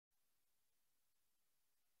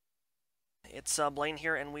It's Blaine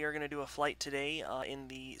here, and we are going to do a flight today in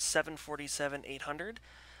the 747-800.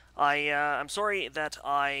 I'm sorry that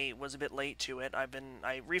I was a bit late to it. I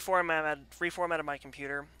reformatted my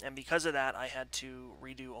computer, and because of that, I had to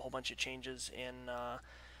redo a whole bunch of changes in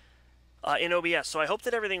OBS. So I hope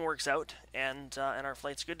that everything works out, and our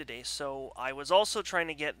flight's good today. So I was also trying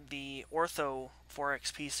to get the Ortho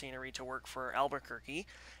 4XP scenery to work for Albuquerque,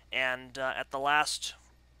 and at the last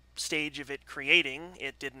stage of it creating,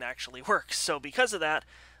 it didn't actually work. So because of that,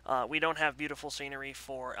 we don't have beautiful scenery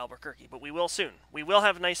for Albuquerque, but we will soon. We will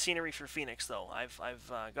have nice scenery for Phoenix, though.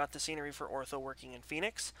 I've got the scenery for Ortho working in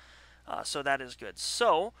Phoenix, so that is good.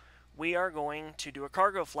 So we are going to do a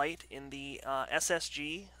cargo flight in the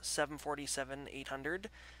SSG 747-800.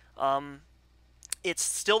 It's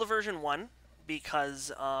still the version 1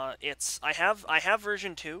 because I have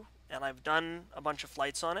version 2 and I've done a bunch of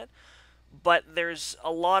flights on it, but there's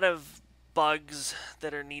a lot of bugs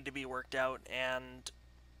that need to be worked out, and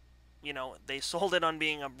they sold it on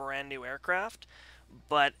being a brand new aircraft,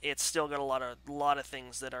 but it's still got a lot of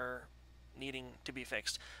things that are needing to be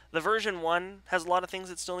fixed. The version 1 has a lot of things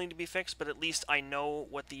that still need to be fixed, but at least I know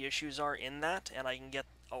what the issues are in that, and I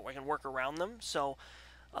can work around them. So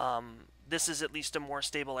this is at least a more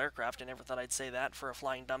stable aircraft. I never thought I'd say that for a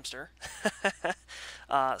flying dumpster.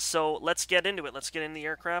 So let's get into it. Let's get in the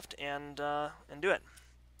aircraft and do it.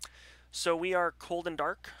 So we are cold and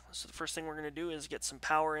dark. So the first thing we're going to do is get some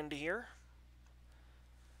power into here.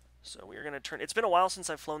 So we are going to turn. It's been a while since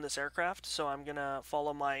I've flown this aircraft, so I'm going to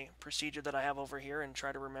follow my procedure that I have over here and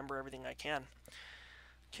try to remember everything I can.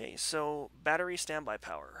 Okay, so battery standby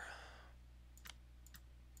power.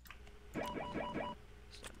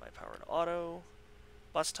 Standby power to auto.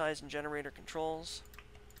 Bus ties and generator controls.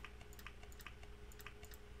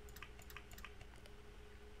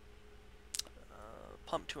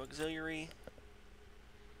 Pump to auxiliary.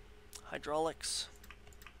 Hydraulics.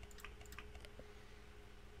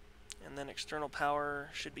 And then external power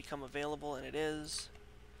should become available, and it is.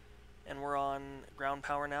 And we're on ground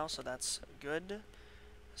power now, so that's good.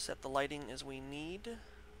 Set the lighting as we need,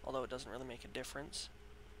 although it doesn't really make a difference.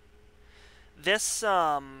 This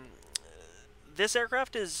aircraft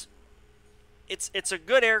is it's a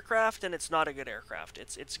good aircraft, and it's not a good aircraft.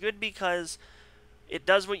 It's good because it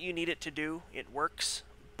does what you need it to do. It works,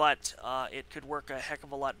 but it could work a heck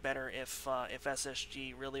of a lot better if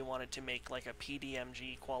SSG really wanted to make like a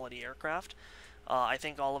PDMG quality aircraft. I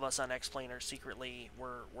think all of us on X-Plane are secretly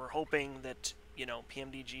we're hoping that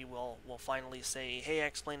PMDG will finally say, hey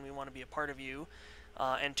X-Plane, we want to be a part of you.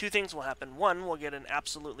 And two things will happen. One, we'll get an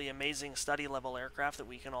absolutely amazing study level aircraft that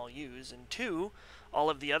we can all use, and two, all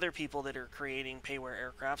of the other people that are creating payware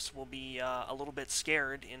aircrafts will be a little bit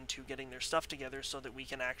scared into getting their stuff together so that we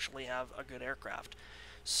can actually have a good aircraft.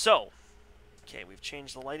 So, okay, we've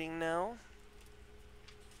changed the lighting now.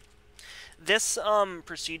 This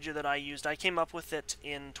procedure that I used, I came up with it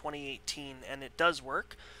in 2018, and it does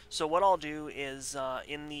work. So what I'll do is,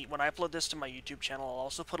 when I upload this to my YouTube channel, I'll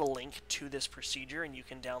also put a link to this procedure, and you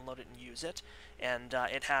can download it and use it. And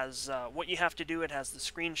it has what you have to do. It has the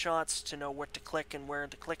screenshots to know what to click and where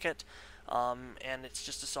to click it, and it's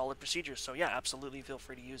just a solid procedure. So yeah, absolutely feel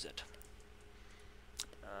free to use it.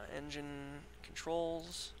 Engine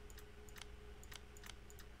controls.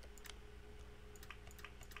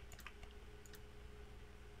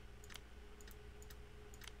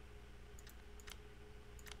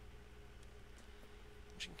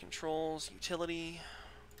 Engine controls, utility,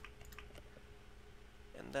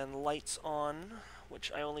 and then lights on,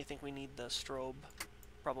 which I only think we need the strobe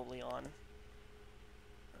probably on.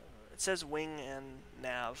 It says wing and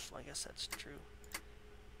nav. I guess that's true.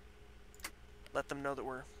 Let them know that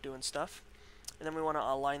we're doing stuff. And then we want to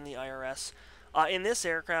align the IRS. In this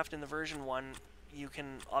aircraft, in the version 1, you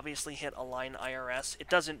can obviously hit align IRS. It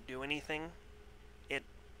doesn't do anything.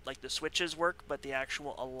 Like the switches work, but the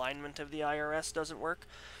actual alignment of the IRS doesn't work.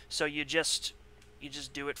 So you just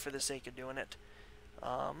do it for the sake of doing it.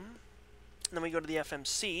 Then we go to the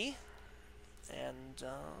FMC, and is there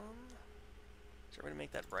a way to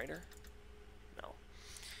make that brighter? No.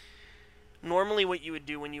 Normally what you would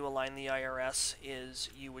do when you align the IRS is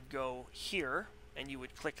you would go here, and you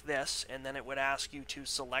would click this, and then it would ask you to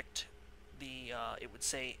select the, it would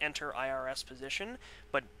say enter IRS position,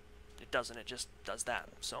 but it doesn't, it just does that.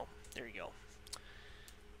 So there you go.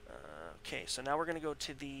 Okay, so now we're going to go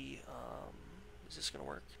to the, is this going to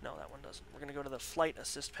work? No, that one doesn't. We're going to go to the flight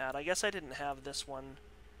assist pad. I guess I didn't have this one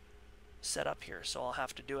set up here, so I'll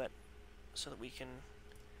have to do it so that we can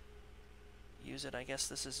use it. I guess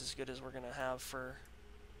this is as good as we're going to have for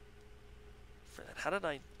that. How did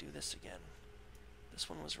I do this again? The This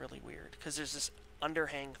one was really weird, because there's this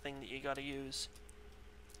underhang thing that you gotta use.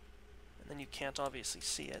 And then you can't obviously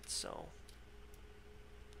see it, so...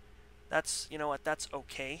 That's, you know what, that's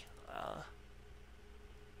okay. I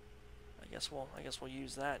guess we'll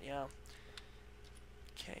use that, yeah.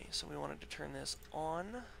 Okay, so we wanted to turn this on.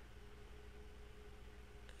 And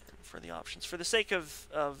for the options, for the sake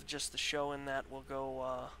of just the show in that, we'll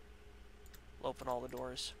go, we'll open all the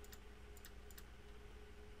doors.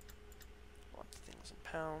 Want the things in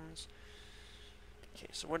pounds. Okay,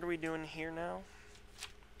 so what are we doing here now?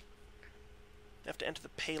 You have to enter the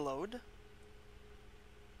payload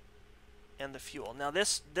and the fuel. Now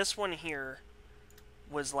this one here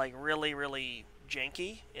was like really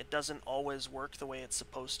janky. It doesn't always work the way it's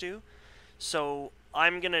supposed to. So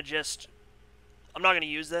I'm not gonna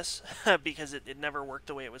use this because it never worked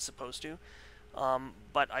the way it was supposed to.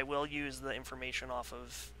 But I will use the information off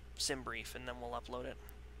of SimBrief and then we'll upload it.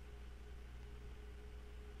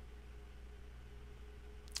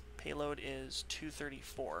 Payload is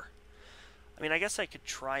 234. I mean, I guess I could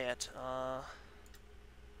try it.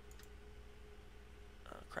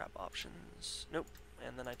 Crap, options. Nope.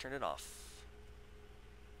 And then I turn it off.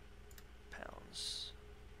 Pounds.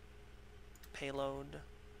 Payload.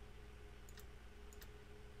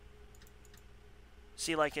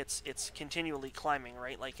 See, like, it's continually climbing,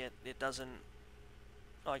 right? Like, it doesn't...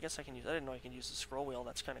 Oh, I guess I can use... I didn't know I could use the scroll wheel.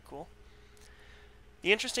 That's kind of cool.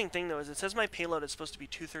 The interesting thing, though, is it says my payload is supposed to be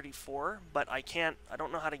 234, but I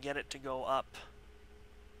don't know how to get it to go up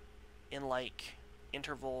in, like,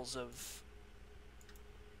 intervals of...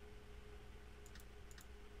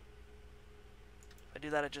 If I do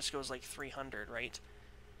that, it just goes, like, 300, right?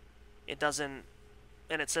 It doesn't...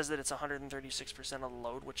 And it says that it's 136% of the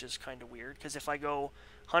load, which is kind of weird, because if I go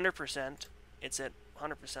 100%, it's at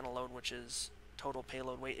 100% of load, which is total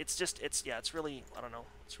payload weight. It's just, yeah, it's really, I don't know,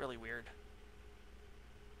 it's really weird.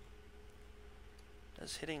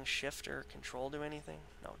 Does hitting shift or control do anything?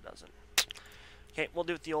 No, it doesn't. Okay, we'll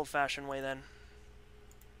do it the old-fashioned way then.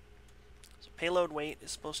 So payload weight is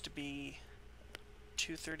supposed to be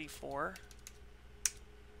 234.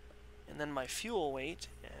 And then my fuel weight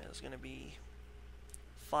is going to be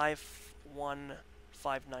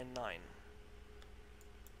 51599.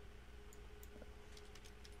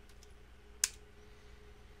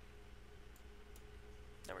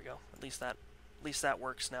 There we go. At least that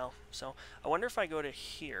works now. So I wonder if I go to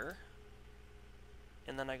here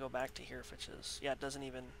and then I go back to here, if it's just, yeah, it doesn't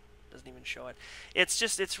even show it.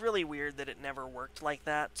 It's really weird that it never worked like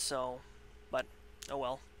that. So, but oh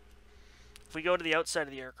well. If we go to the outside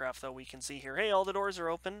of the aircraft, though, we can see here, hey, all the doors are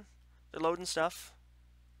open. They're loading stuff.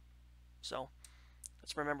 So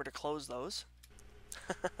let's remember to close those.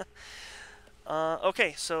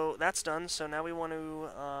 Okay, so that's done. So now we want to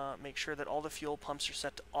make sure that all the fuel pumps are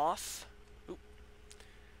set to off,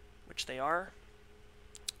 which they are.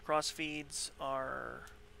 Cross feeds are,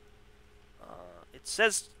 it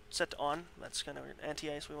says set to on. That's kind of weird.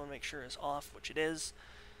 Anti-ice we want to make sure is off, which it is.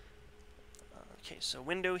 Okay, so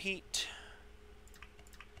window heat,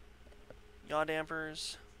 yaw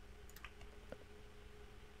dampers,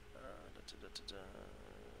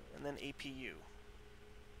 and then APU.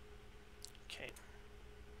 Okay.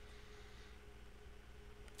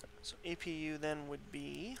 So APU then would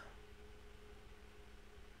be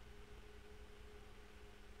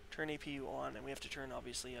turn APU on, and we have to turn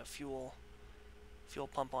obviously a fuel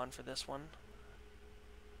pump on for this one.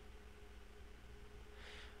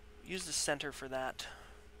 Use the center for that,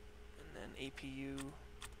 and then APU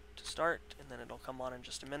to start, and then it'll come on in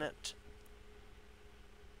just a minute.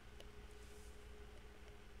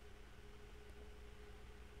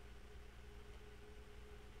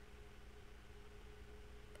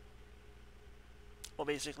 We'll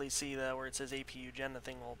basically see where it says APU gen, the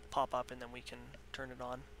thing will pop up and then we can turn it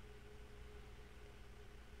on.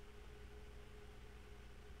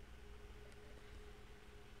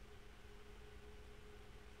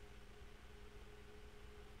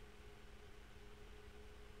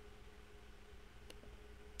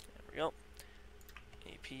 There we go.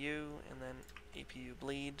 APU and then APU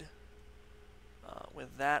bleed.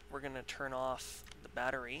 With that, we're going to turn off the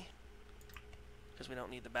battery because we don't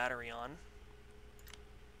need the battery on.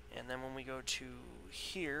 And then when we go to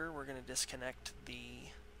here, we're going to disconnect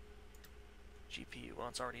the GPU. Well,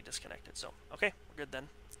 it's already disconnected, so okay, we're good then.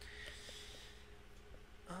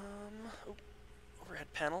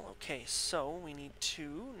 Overhead panel. Okay, so we need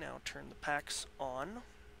to now turn the packs on.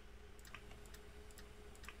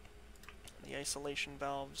 The isolation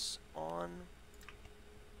valves on.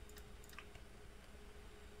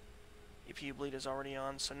 APU bleed is already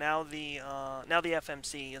on. So now the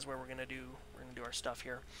FMC is where we're gonna do do our stuff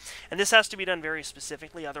here. And this has to be done very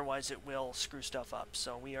specifically, otherwise it will screw stuff up.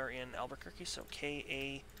 So we are in Albuquerque, so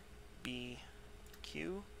K-A-B-Q.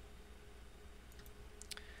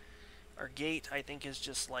 Our gate, I think, is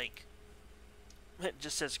just like, it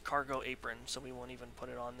just says cargo apron, so we won't even put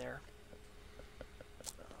it on there.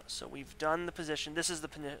 So we've done the position. This is the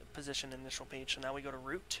position initial page, so now we go to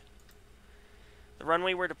route. The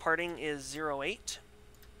runway we're departing is 08,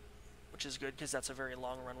 which is good because that's a very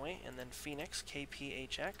long runway. And then Phoenix,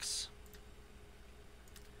 KPHX.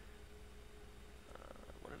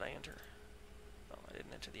 What did I enter? Oh, I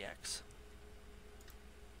didn't enter the X.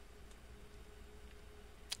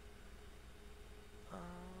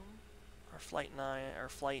 Our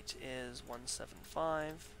flight is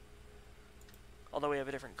 175. Although we have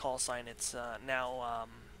a different call sign, it's now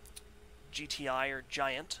GTI, or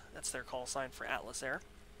Giant. That's their call sign for Atlas Air.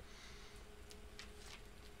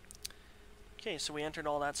 Okay, so we entered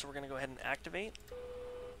all that, so we're going to go ahead and activate.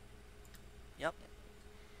 Yep.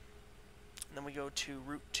 And then we go to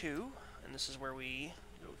Route 2, and this is where we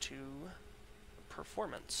go to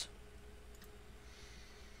Performance.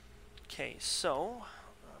 Okay, so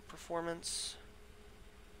Performance,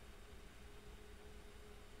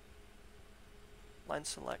 line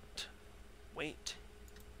select, weight.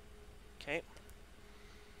 Okay.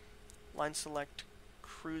 Line select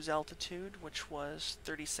cruise altitude, which was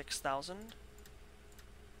 36,000.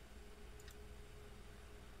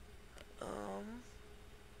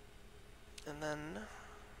 And then,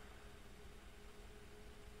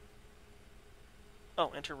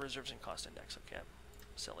 oh, enter reserves and cost index. Okay, I'm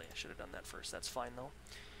silly. I should have done that first. That's fine though.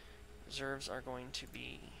 Reserves are going to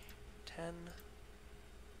be 10.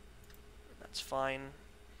 That's fine.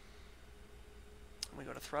 We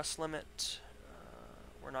go to thrust limit.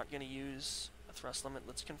 We're not going to use a thrust limit.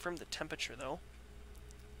 Let's confirm the temperature though.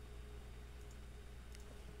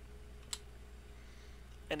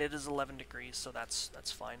 And it is 11 degrees, so that's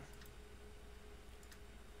fine.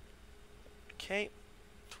 Okay,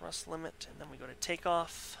 thrust limit, and then we go to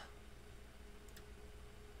takeoff.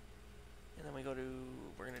 And then we go to,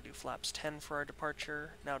 we're going to do flaps 10 for our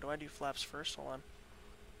departure. Now, do I do flaps first? Hold on.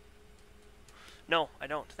 No, I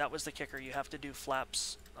don't. That was the kicker. You have to do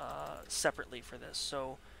flaps separately for this.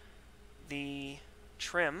 So the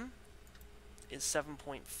trim is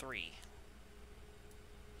 7.3.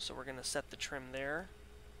 So we're going to set the trim there.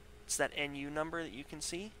 It's that NU number that you can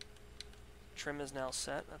see. Trim is now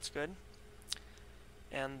set. That's good.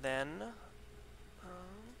 And then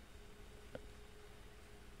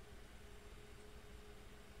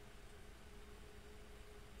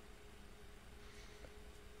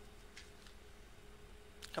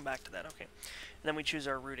come back to that. Okay. And then we choose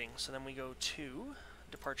our routing. So then we go to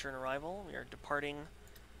departure and arrival. We are departing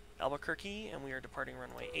Albuquerque, and we are departing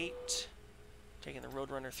runway 8. Taking the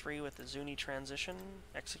Roadrunner 3 with the Zuni transition,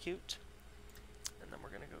 execute. And then we're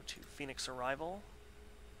going to go to Phoenix arrival.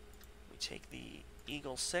 We take the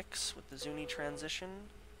Eagle 6 with the Zuni transition.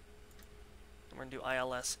 And we're going to do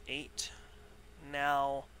ILS 8.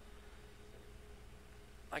 Now,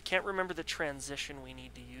 I can't remember the transition we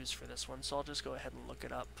need to use for this one, so I'll just go ahead and look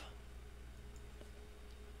it up.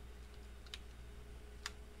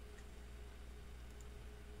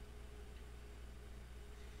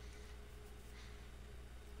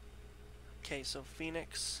 Okay, so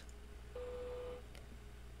Phoenix.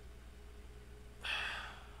 I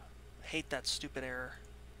hate that stupid error.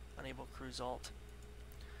 Unable cruise alt.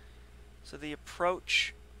 So the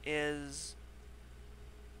approach is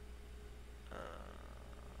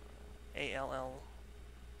ALLS.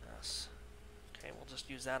 Okay, we'll just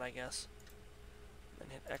use that, I guess. Then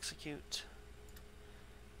hit execute.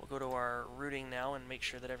 We'll go to our routing now and make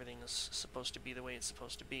sure that everything is supposed to be the way it's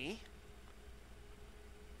supposed to be.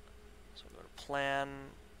 So we'll go to plan,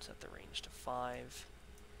 set the range to 5.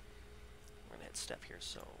 We're going to hit step here,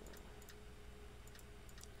 so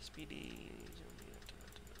speedy.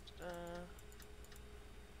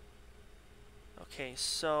 Okay,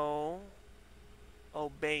 so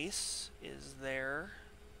base is there.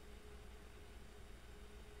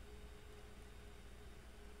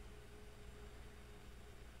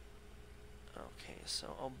 Okay,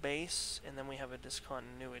 so base, and then we have a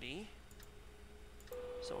discontinuity.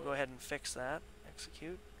 So we'll go ahead and fix that.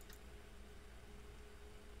 Execute.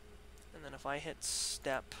 And then if I hit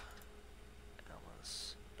step,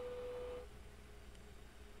 Alice,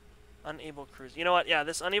 unable cruise. You know what? Yeah,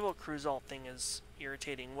 this unable cruise alt thing is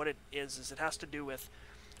irritating. What it is it has to do with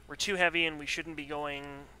we're too heavy and we shouldn't be going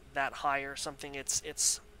that high or something. It's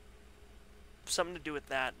something to do with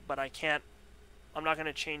that, but I can't. I'm not going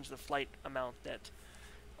to change the flight amount that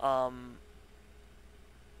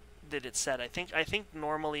did it set? I think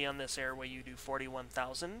normally on this airway you do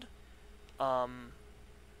 41,000.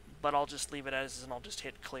 But I'll just leave it as is and I'll just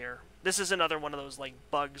hit clear. This is another one of those like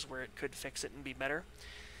bugs where it could fix it and be better.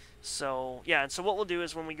 So yeah, and so what we'll do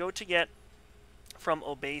is when we go to get from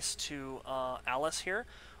Obase to Alice here,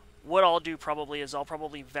 what I'll do probably is I'll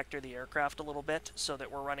probably vector the aircraft a little bit so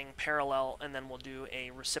that we're running parallel, and then we'll do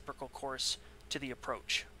a reciprocal course to the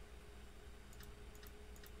approach.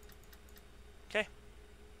 Okay,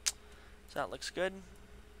 so that looks good.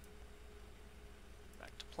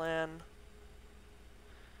 Back to plan.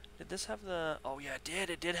 Did this have the... Oh yeah, it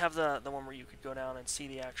did. It did have the one where you could go down and see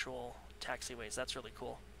the actual taxiways. That's really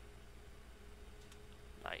cool.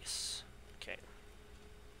 Nice. Okay.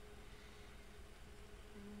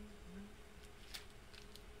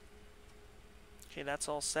 Okay, that's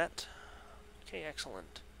all set. Okay,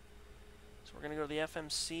 excellent. So we're going to go to the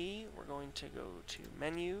FMC. We're going to go to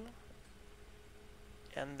menu.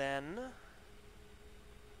 And then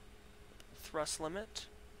thrust limit.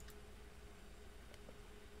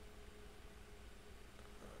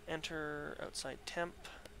 Enter outside temp.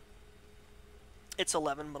 It's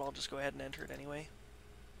 11, but I'll just go ahead and enter it anyway.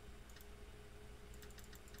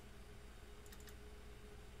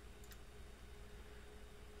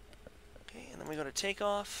 Okay, and then we go to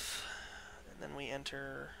takeoff, and then we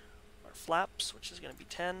enter our flaps, which is going to be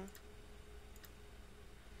 10.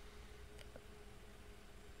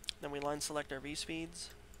 Then we line select our V-speeds.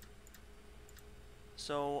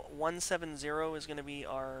 So 170 is going to be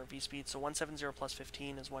our V-speed, so 170 plus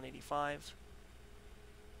 15 is 185.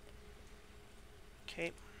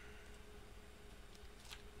 Okay.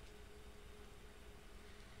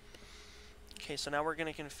 Okay, so now we're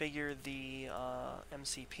going to configure the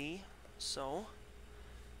MCP. So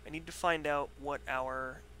I need to find out what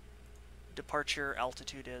our departure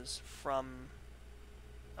altitude is from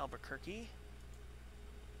Albuquerque.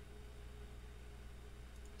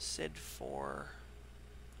 SID 4,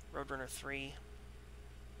 Roadrunner 3.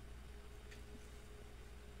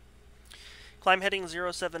 Climb heading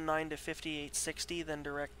 079 to 5860, then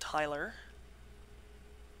direct Tyler.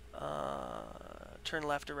 Turn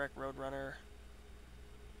left, direct Roadrunner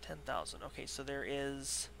 10,000. Okay, so there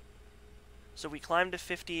is... So we climb to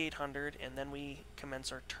 5800 and then we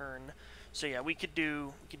commence our turn. So yeah, we could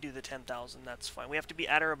do the 10,000. That's fine. We have to be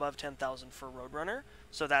at or above 10,000 for Roadrunner,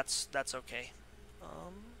 so that's okay.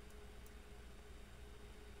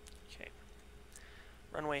 Okay.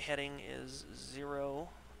 Runway heading is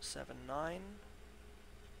 079.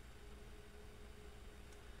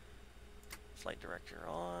 Flight director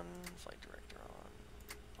on. Flight director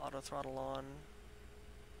on. Auto throttle on.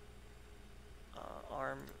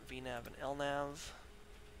 ARM, VNAV, and LNAV.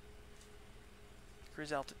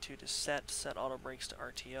 Cruise altitude is set. Set auto brakes to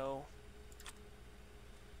RTO.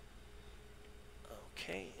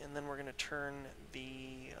 Okay, and then we're going to turn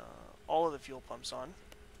the all of the fuel pumps on.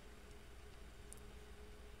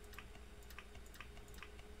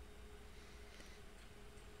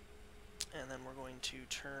 And then we're going to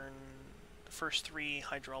turn the first 3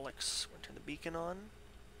 hydraulics. We're going to turn the beacon on.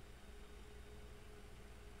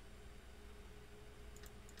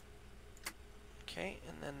 Okay,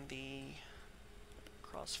 and then the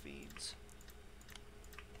cross feeds.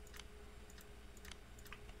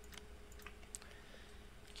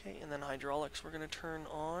 Okay, and then hydraulics we're going to turn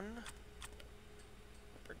on.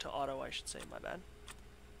 Or to auto, I should say, my bad.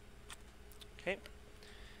 Okay.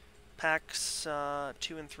 Packs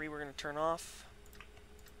 2 and 3 we're going to turn off.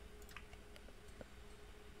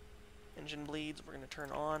 Engine bleeds we're going to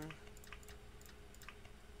turn on.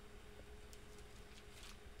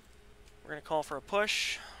 We're going to call for a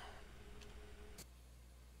push.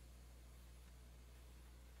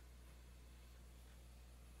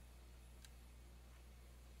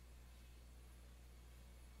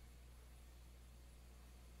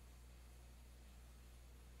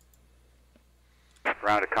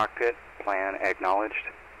 Ground to cockpit, plan acknowledged.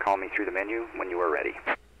 Call me through the menu when you are ready.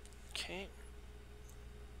 Okay.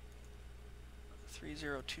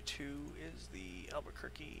 3022 is the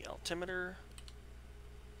Albuquerque altimeter,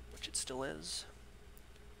 which it still is.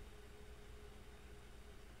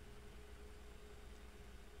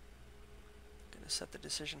 Going to set the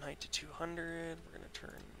decision height to 200. We're going to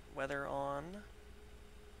turn weather on.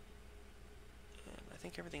 And I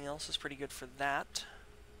think everything else is pretty good for that.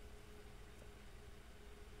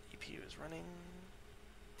 EPU is running.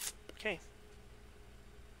 Okay.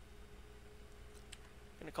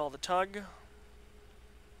 Going to call the tug.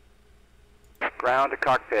 Ground to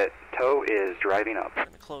cockpit, tow is driving up.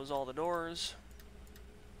 Going to close all the doors.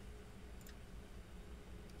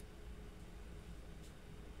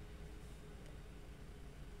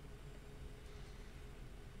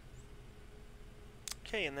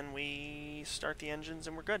 Okay, and then we start the engines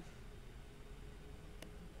and we're good.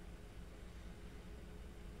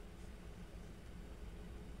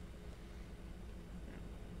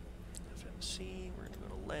 FMC, we're going to go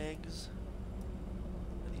to legs.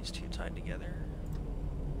 Are these two tied together?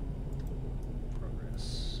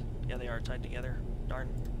 Progress. Yeah, they are tied together. Darn.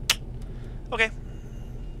 Okay.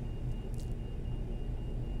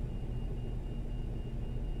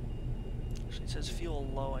 Actually, it says fuel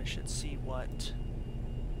low. I should see what.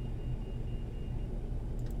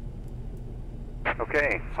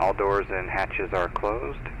 Okay, all doors and hatches are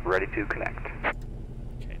closed, ready to connect.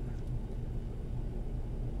 Okay.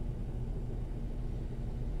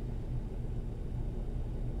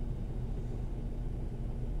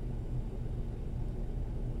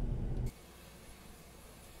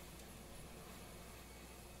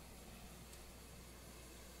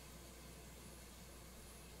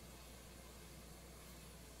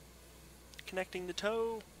 Connecting the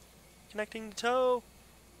tow. Connecting the tow.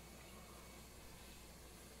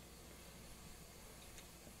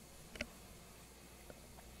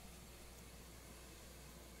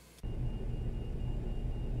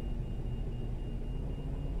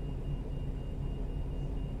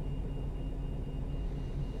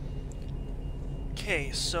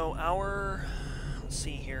 Okay, so our, let's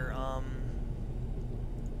see here,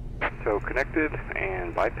 So connected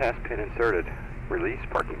and bypass pin inserted. Release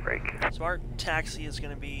parking brake. so our taxi is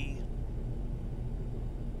going to be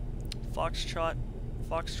Foxtrot,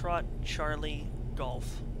 Charlie,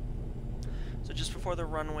 Golf. So just before the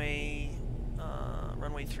runway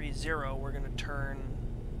 30, we're going to turn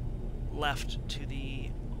left to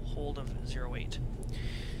the hold of 08.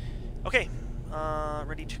 Okay,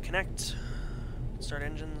 ready to connect. Start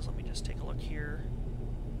engines. Let me just take a look here.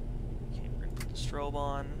 Okay, we're going to put the strobe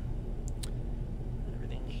on.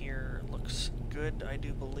 Everything here looks good, I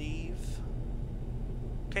do believe.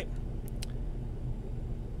 Okay.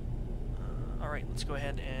 Alright, let's go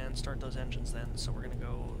ahead and start those engines then. So we're going to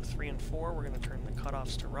go 3 and 4. We're going to turn the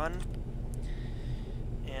cutoffs to run.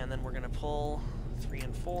 And then we're going to pull 3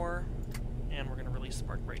 and 4. And we're going to release the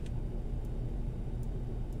park brake.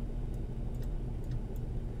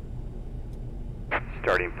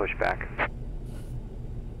 Starting pushback.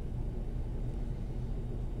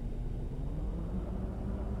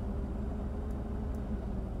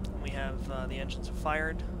 We have the engines have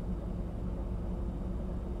fired.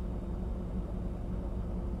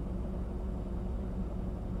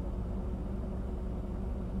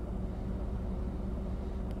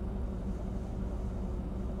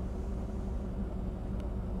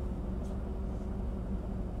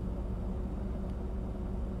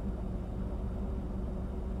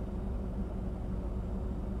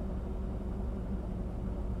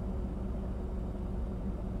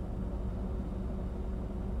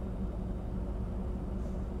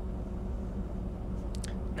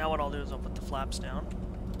 Now what I'll do is I'll put the flaps down.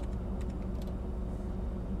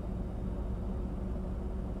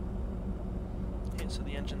 Okay, so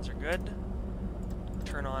the engines are good.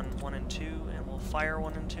 Turn on 1 and 2, and we'll fire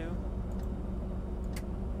 1 and 2.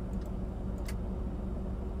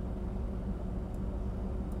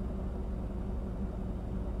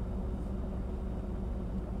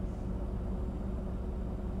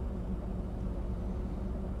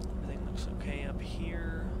 Everything looks okay up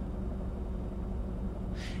here.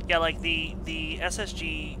 Yeah, like the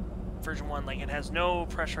SSG version 1, like it has no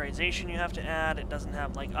pressurization you have to add. It doesn't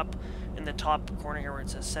have, like, up in the top corner here where it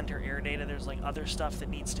says center air data, there's like other stuff that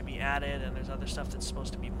needs to be added, and there's other stuff that's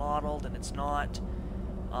supposed to be modeled and it's not.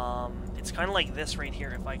 It's kind of like this right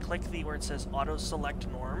here. If I click the where it says auto select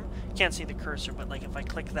norm, you can't see the cursor, but like if I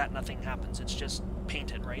click that, nothing happens. It's just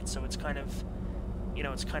painted, right? So it's kind of, you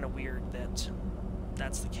know, it's kind of weird that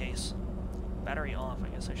that's the case. Battery off. I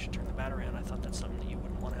guess I should turn the battery on. I thought that's something that you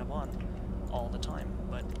wouldn't want to have on all the time,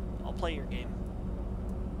 but I'll play your game.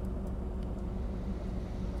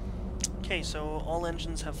 Okay, so all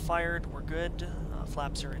engines have fired. We're good.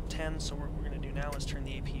 Flaps are at 10, so what we're going to do now is turn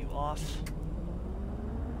the APU off.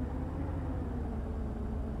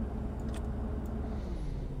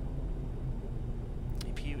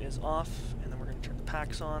 APU is off, and then we're going to turn the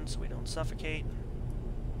packs on so we don't suffocate.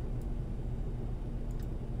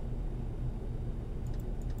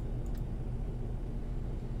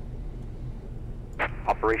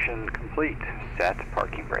 Operation complete. Set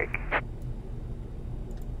parking brake.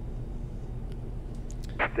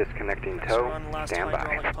 Disconnecting So tow. we're on the last Stand by.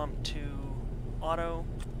 hydraulic pump to auto.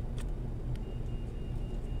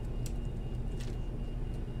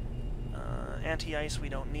 Anti-ice we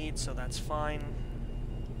don't need, so that's fine.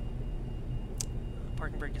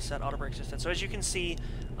 Parking brake is set, auto brakes are set. So as you can see,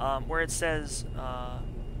 where it says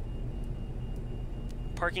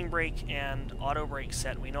parking brake and auto brake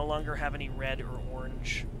set, we no longer have any red or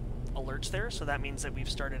orange alerts there, so that means that we've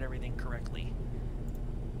started everything correctly.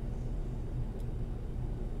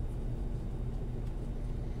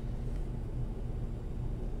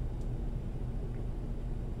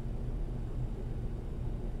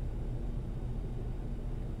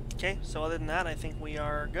 Okay, so other than that, I think we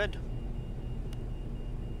are good.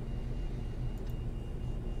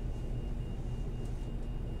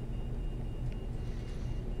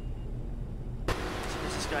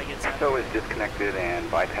 Guy gets out. So is disconnected and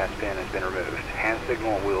bypass pin has been removed. Hand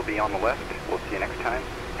signal will be on the left. We'll see you next time.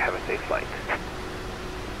 Have a safe flight.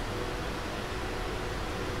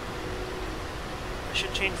 I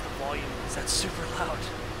should change the volume because that's super loud.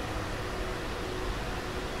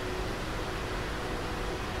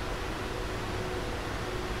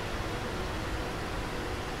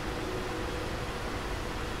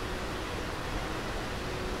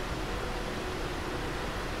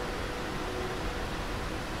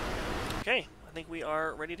 Okay, I think we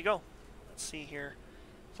are ready to go. Let's see here.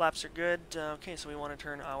 Flaps are good. Okay, so we want to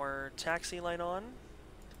turn our taxi light on.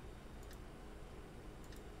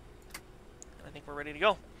 I think we're ready to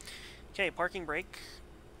go. Okay, parking brake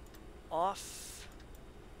off.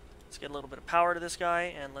 Let's get a little bit of power to this guy,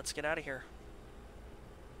 and let's get out of here.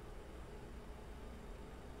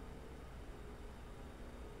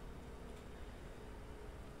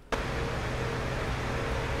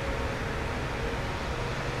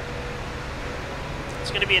 It's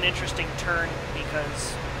going to be an interesting turn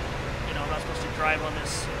because, you know, I'm not supposed to drive on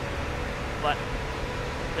this, but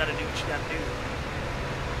you gotta do what you gotta do.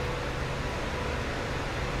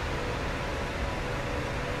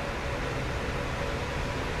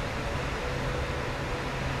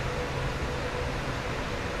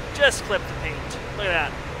 Just clip the paint. Look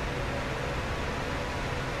at that.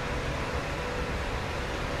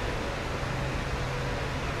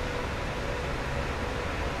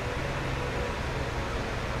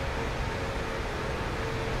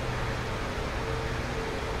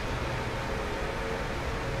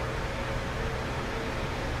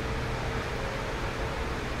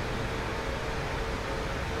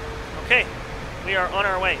 Okay, we are on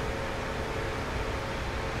our way.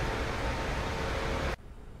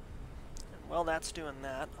 While that's doing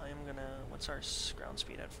that, I'm gonna, what's our ground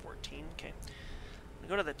speed at 14? Okay. I'm gonna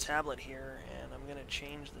go to the tablet here, and I'm gonna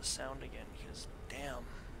change the sound again, because damn.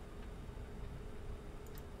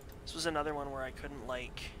 This was another one where I couldn't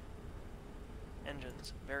like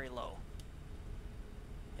engines. Very low.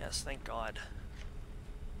 Yes, thank God.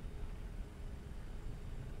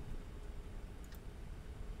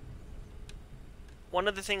 One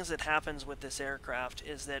of the things that happens with this aircraft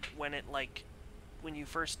is that when it when you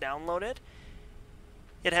first download it,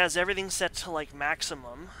 it has everything set to like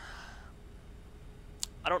maximum.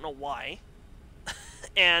 I don't know why.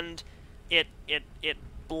 And it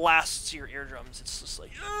blasts your eardrums. It's just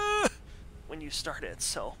like when you start it.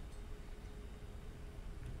 So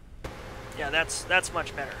yeah, that's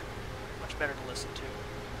much better. Much better to listen to.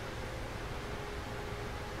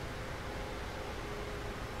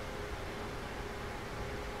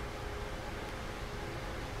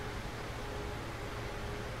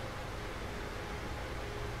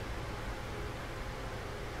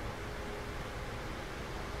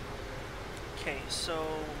 Okay, so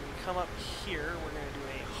when we come up here, we're going to do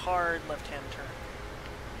a hard left-hand turn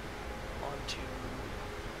onto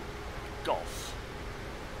Gulf.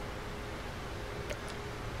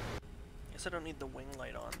 Guess I don't need the wing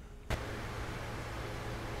light on.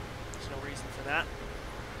 There's no reason for that.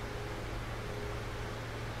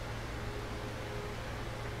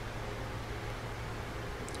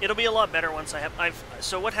 It'll be a lot better once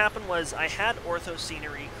so what happened was I had ortho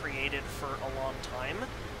scenery created for a long time,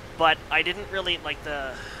 but I didn't really, like,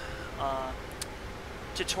 the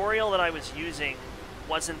tutorial that I was using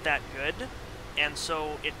wasn't that good, and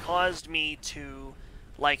so it caused me to,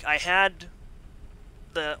 like, I had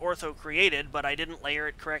the ortho created, but I didn't layer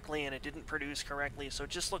it correctly, and it didn't produce correctly, so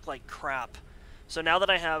it just looked like crap. So now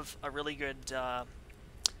that I have a really good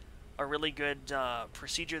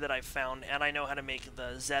procedure that I've found, and I know how to make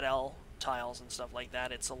the ZL tiles and stuff like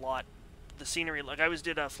that, it's a lot. The scenery, like I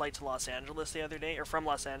did a flight to Los Angeles the other day, or from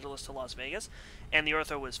Los Angeles to Las Vegas, and the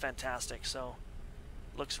ortho was fantastic, so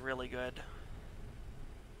looks really good.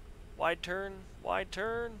 Wide turn, wide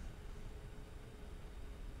turn.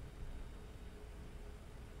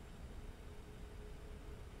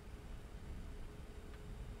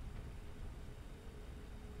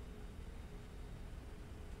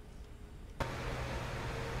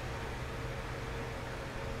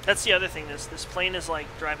 That's the other thing, this plane is like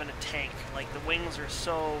driving a tank. Like, the wings are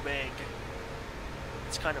so big.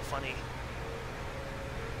 It's kind of funny.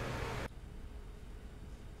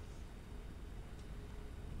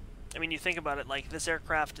 I mean, you think about it, like, this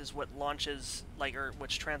aircraft is what launches, like, or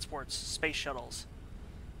which transports space shuttles.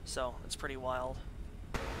 So, it's pretty wild.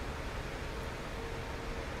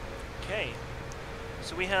 Okay.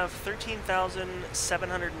 So we have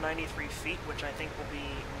 13,793 feet, which I think will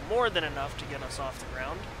be more than enough to get us off the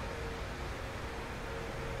ground.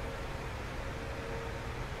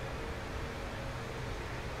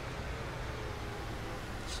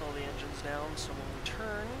 Slow the engines down so when we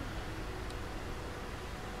turn...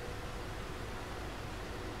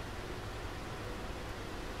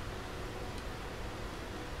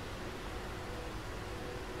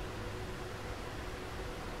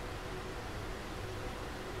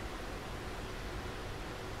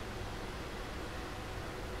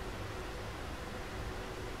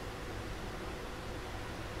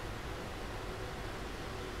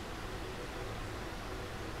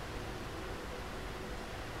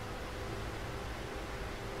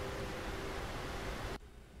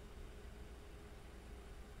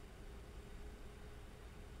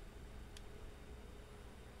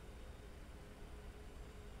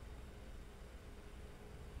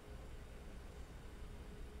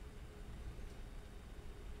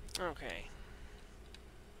 Okay.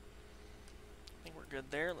 I think we're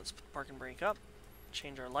good there. Let's put the park and brake up.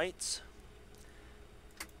 Change our lights.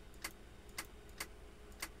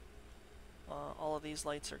 All of these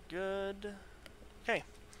lights are good. Okay.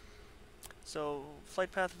 So,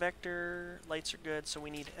 flight path vector, lights are good. So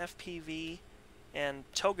we need FPV and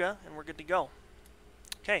toga, and we're good to go.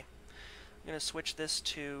 Okay. I'm going to switch this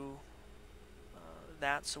to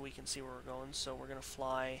that so we can see where we're going. So we're going to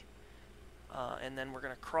fly... and then we're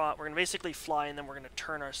going to basically fly, and then we're going to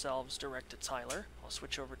turn ourselves direct to Tyler. I'll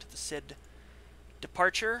switch over to the SID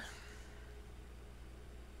departure.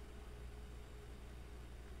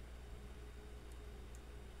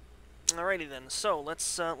 Alrighty then. So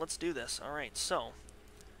let's do this. All right. So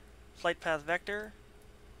flight path vector,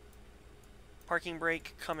 parking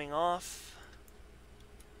brake coming off,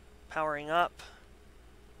 powering up.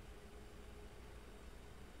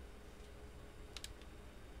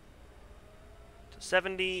 To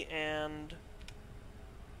 70 and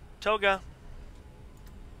toga.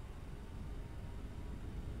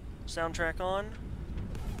 Soundtrack on.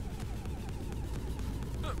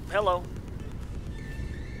 Hello.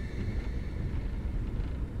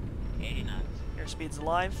 80 knots. Airspeed's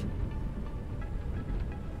alive.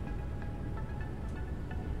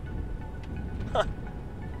 Huh.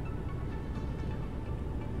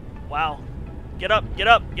 Wow. Get up, get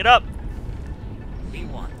up, get up!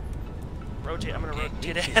 V1. Rotate, I'm gonna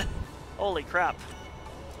rotate it. Holy crap.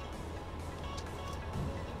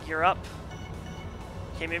 Gear up.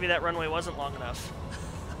 Okay, maybe that runway wasn't long enough.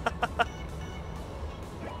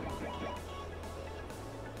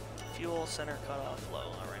 Fuel, center, cutoff,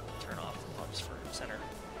 low. Alright, we'll turn off the pumps for center.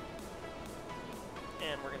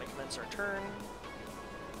 And we're gonna commence our turn.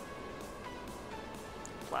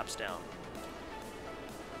 Flaps down.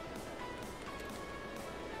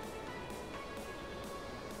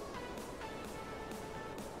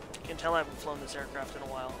 You can tell I haven't flown this aircraft in a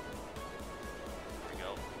while. There we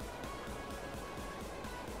go.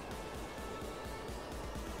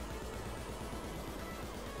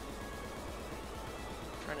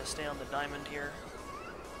 Trying to stay on the diamond here.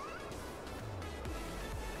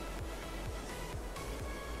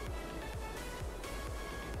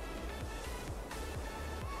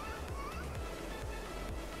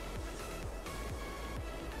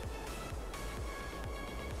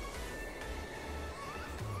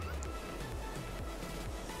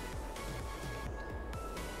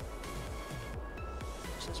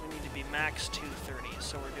 Says we need to be max 230,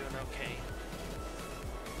 so we're doing okay.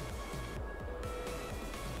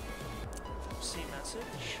 C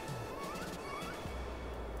message.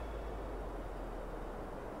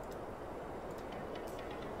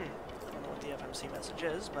 I don't know what the FMC message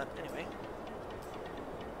is, but anyway.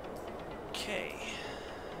 Okay.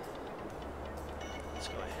 Let's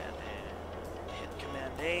go ahead and hit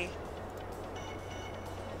Command A.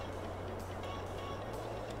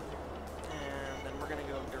 And then we're going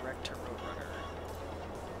to go direct to Roadrunner.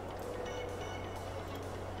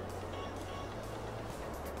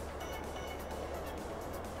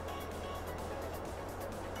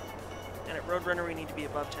 And at Roadrunner we need to be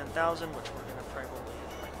above 10,000, which we're going to probably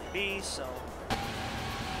likely be, so...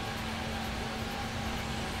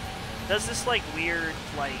 Does this, like, weird,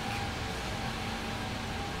 like,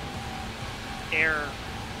 air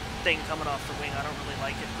thing coming off the wing. I don't really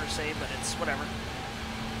like it per se, but it's whatever.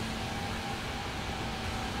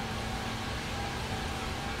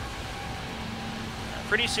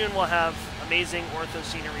 Pretty soon we'll have amazing ortho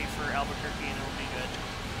scenery for Albuquerque and it'll be good.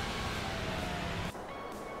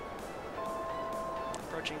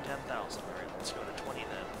 approaching 10,000. Alright, let's go to 20 then.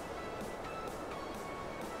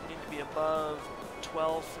 We need to be above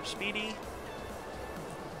 12 for speedy.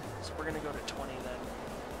 So we're going to go to 20 then.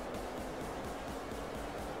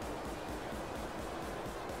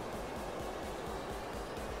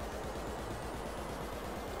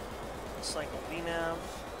 Cycle VNav.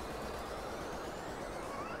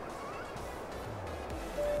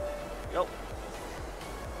 Yep.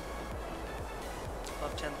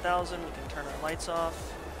 Above 10,000, we can turn our lights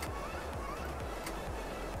off.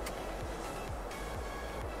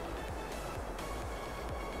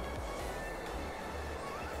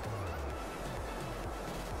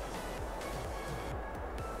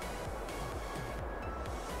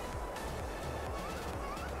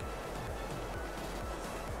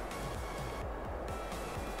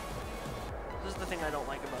 This is the thing I don't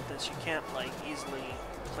like about this. You can't, like, easily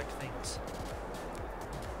click things.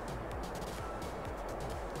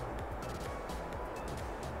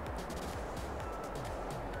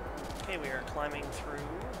 Okay, we are climbing through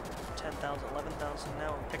 10,000, 11,000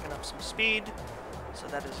 now. We're picking up some speed, so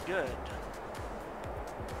that is good.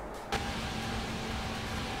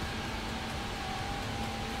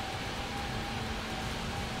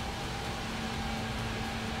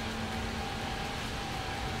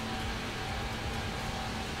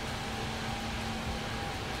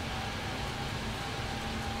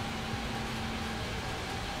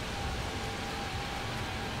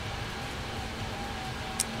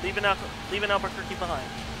 Leaving Albuquerque behind.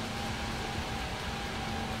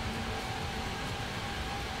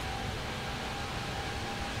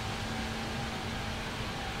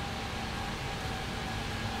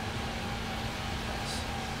 Nice.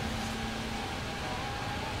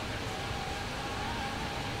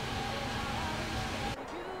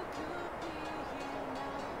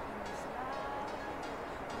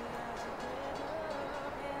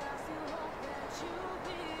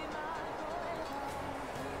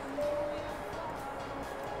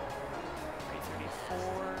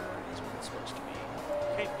 Supposed to be.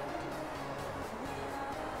 Okay.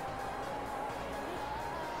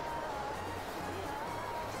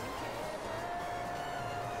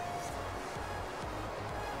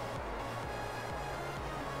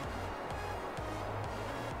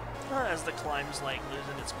 As the climb's like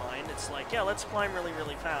losing its mind, it's like, yeah, let's climb really,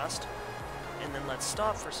 really fast, and then let's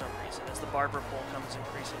stop for some reason as the barber pole comes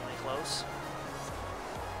increasingly close.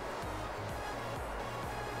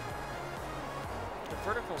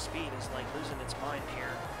 Vertical speed is like losing its mind here.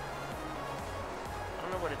 I don't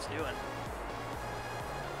know what it's doing.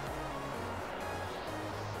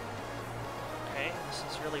 Okay, this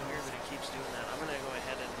is really weird that it keeps doing that. I'm gonna go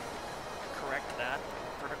ahead and correct that.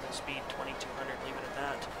 Vertical speed 2200, leave it at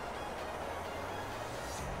that.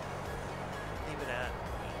 Leave it at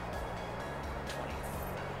 20.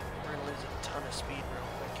 We're gonna lose a ton of speed real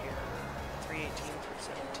quick here. 318,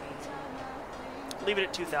 317. Leave it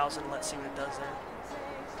at 2000, let's see what it does there.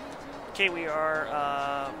 Okay, we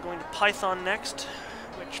are going to Python next,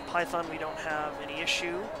 which Python we don't have any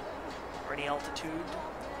issue or any altitude.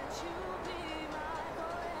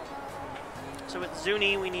 So at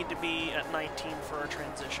Zuni we need to be at 19 for our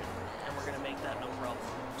transition, and we're going to make that no problem.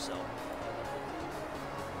 So.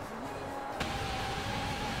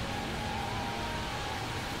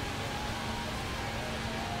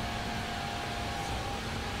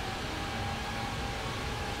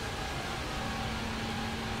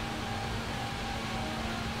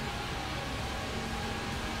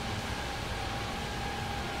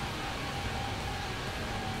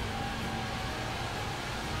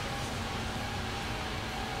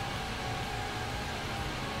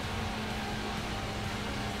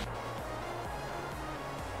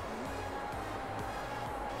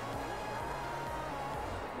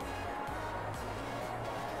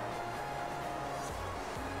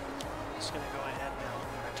 Just going to go ahead now and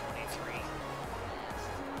go to 23.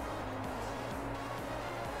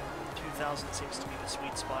 2000 seems to be the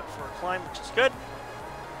sweet spot for a climb, which is good.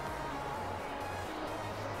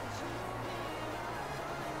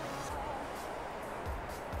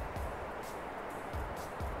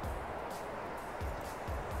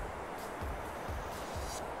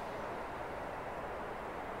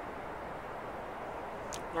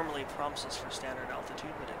 Normally it prompts us for standard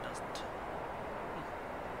altitude, but it doesn't.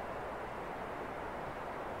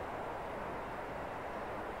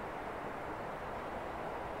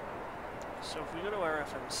 So if we go to our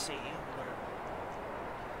FMC, we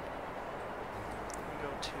go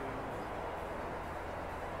to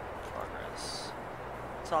progress.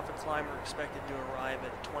 Top of climb, we're expected to arrive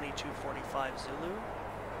at 2245 Zulu,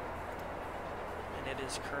 and it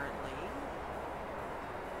is currently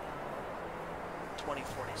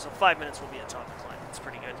 2040. So 5 minutes will be a top climb. It's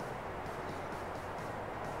pretty good.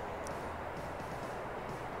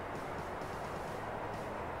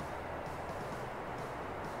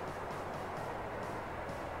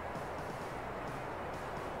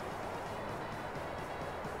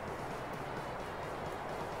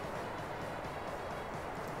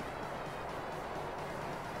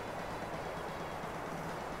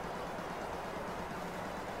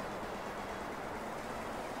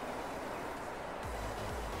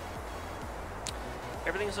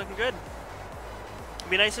 Everything's looking good. It'd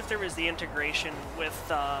be nice if there was the integration with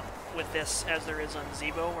this as there is on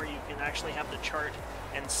Zibo, where you can actually have the chart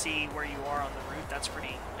and see where you are on the route. That's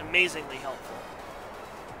pretty amazingly helpful.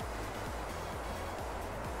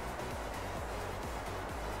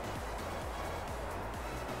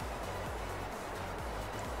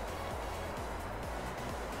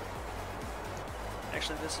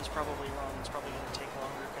 Actually, this is probably wrong. It's probably going to take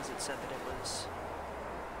longer because it said that it was...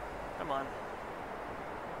 Come on.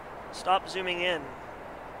 Stop zooming in.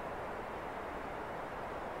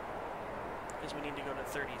 Because we need to go to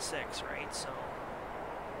 36, right? So...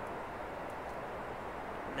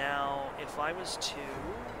 Now, if I was to...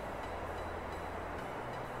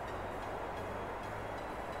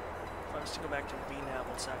 If I was to go back to VNAV,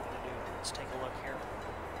 what's that going to do? Let's take a look here.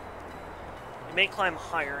 It may climb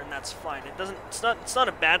higher, and that's fine. It doesn't. It's not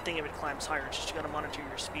a bad thing if it climbs higher. It's just you got to monitor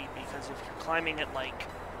your speed, because if you're climbing at like,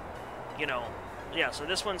 you know, yeah. So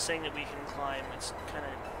this one's saying that we can climb. It's kind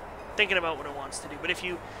of thinking about what it wants to do. But if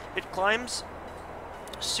it climbs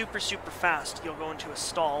super fast, you'll go into a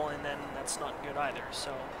stall, and then that's not good either.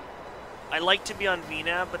 So I like to be on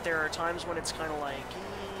VNAV, but there are times when it's kind of like.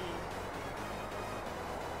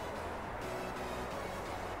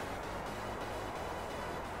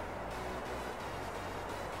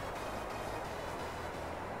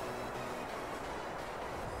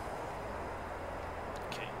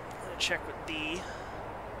 Check what the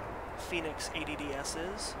Phoenix ADDS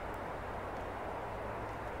is,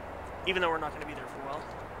 even though we're not going to be there for a while.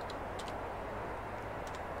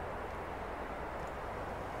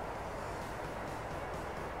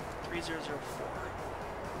 .3004.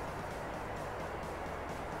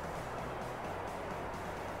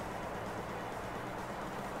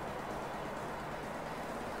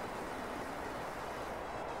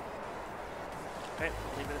 Okay,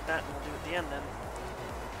 we'll leave it at that, and we'll do it at the end then.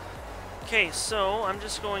 Okay, so I'm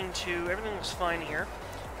just going to, everything looks fine here.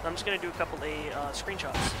 I'm just going to do a couple of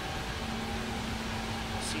screenshots.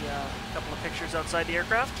 See a couple of pictures outside the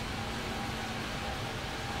aircraft.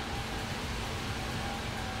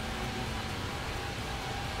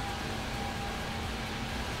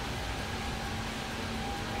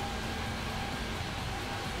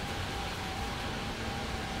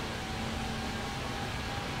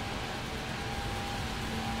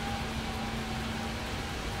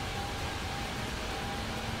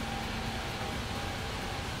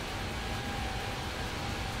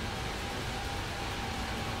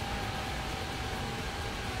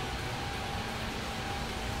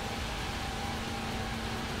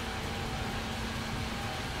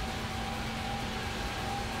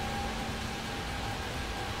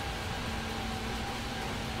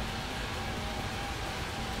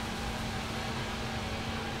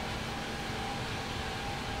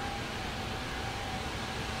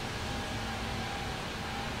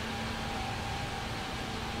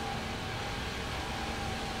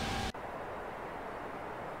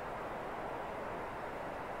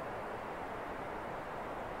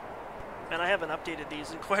 And I haven't updated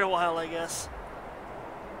these in quite a while, I guess.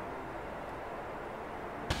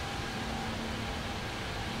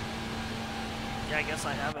 Yeah, I guess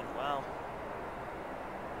I haven't. Wow.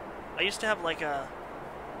 I used to have like a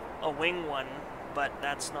wing one, but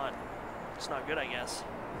it's not good, I guess.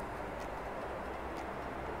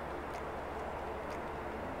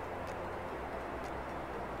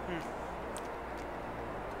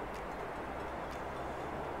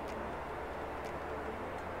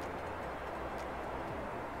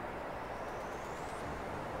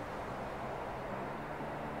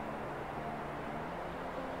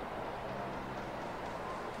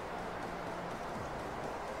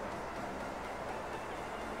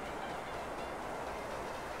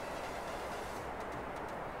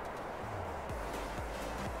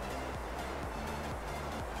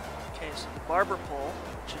 So the barber pole,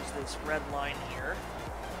 which is this red line here,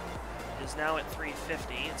 is now at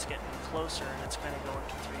 350. It's getting closer, and it's kind of going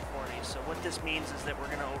to 340. So what this means is that we're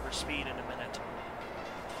going to overspeed in a minute.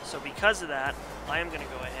 So because of that, I am going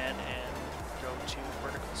to go ahead and go to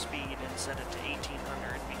vertical speed and set it to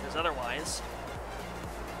 1800, because otherwise...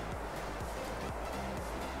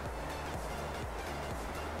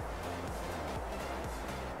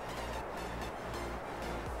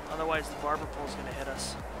 Otherwise, the barber pole's going to hit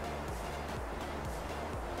us.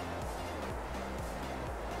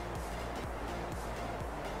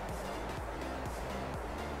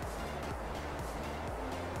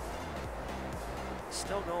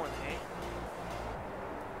 Still going, hey?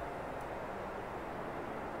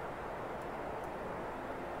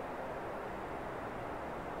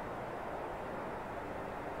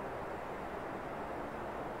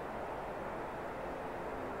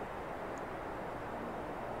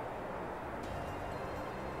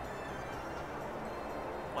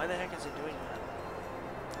 Why the heck is it doing that?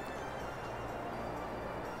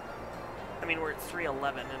 I mean, we're at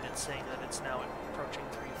 311 and it's saying that it's now approaching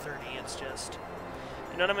 330. It's just...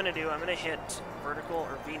 You know what I'm going to do? I'm going to hit vertical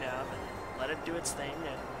or VNav and let it do its thing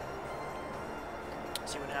and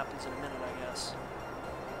see what happens in a minute, I guess.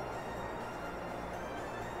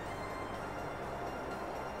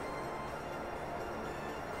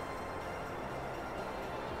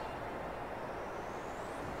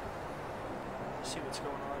 See what's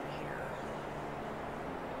going on here.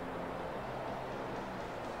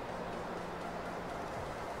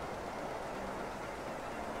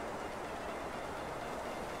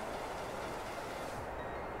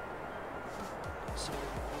 So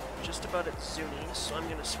just about at Zuni, so I'm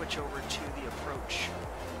going to switch over to the approach,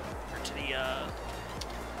 or to the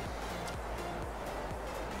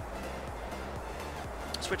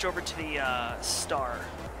switch over to the star.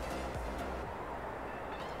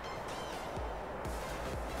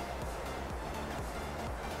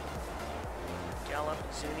 Gallop,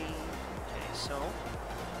 Zuni. Okay, so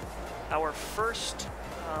our first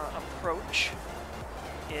approach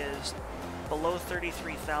is below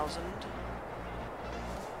 33,000.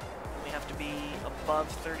 We have to be above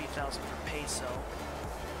 30,000 for peso.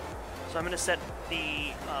 So I'm going to set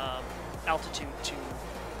the altitude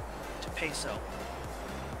to peso.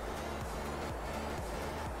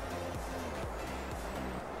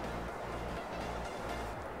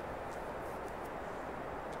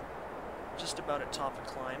 Just about at top of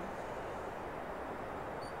climb.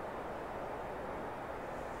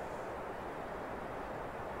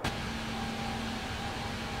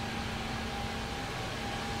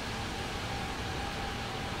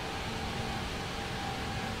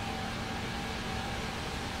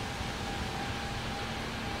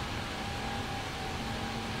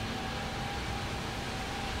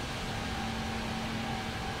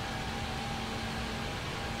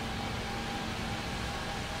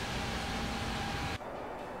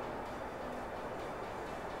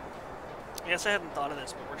 I guess I hadn't thought of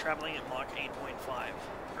this, but we're traveling at Mach 8.5.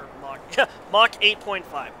 Or Mach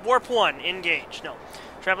 8.5. Warp 1, engage. No.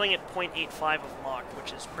 Traveling at 0.85 of Mach,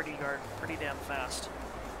 which is pretty damn fast.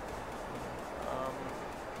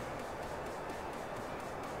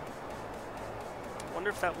 Wonder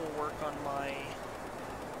if that will work on my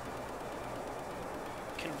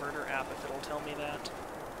converter app, if it'll tell me that.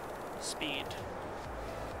 Speed.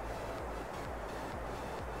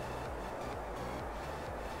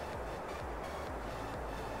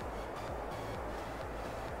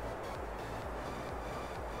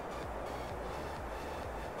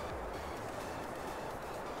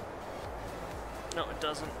 No, it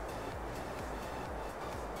doesn't.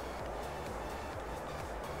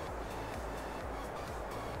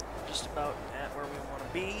 Just about at where we want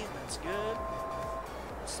to be. That's good.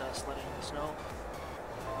 It's us letting us know.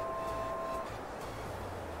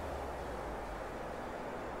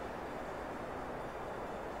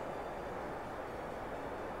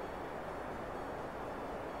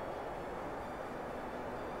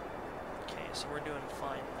 Okay, so we're doing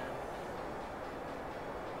fine then.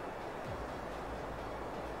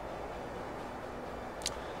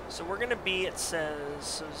 So we're going to be, it says,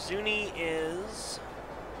 so Zuni is,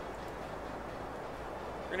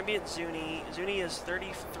 we're going to be at Zuni. Zuni is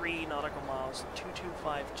 33 nautical miles,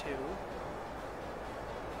 2252.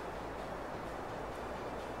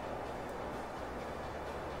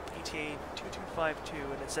 ETA 2252,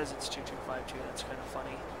 and it says it's 2252. That's kind of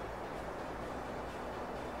funny.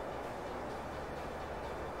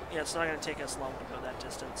 Yeah, it's not going to take us long to go that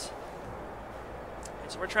distance. Okay,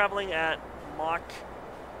 so we're traveling at Mach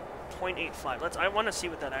 0.85. I want to see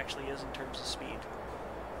what that actually is in terms of speed.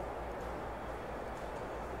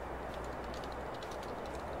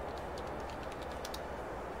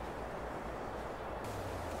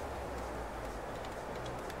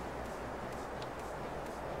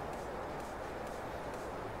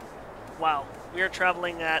 Wow, we are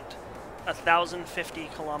traveling at 1,050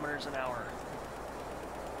 kilometers an hour.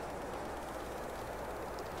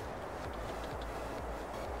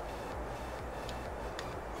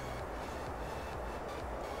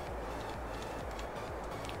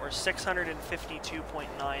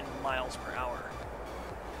 652.9 miles per hour.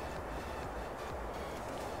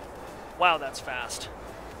 Wow, that's fast.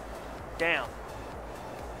 Damn.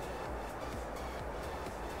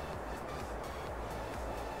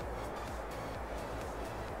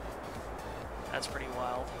 That's pretty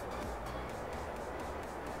wild.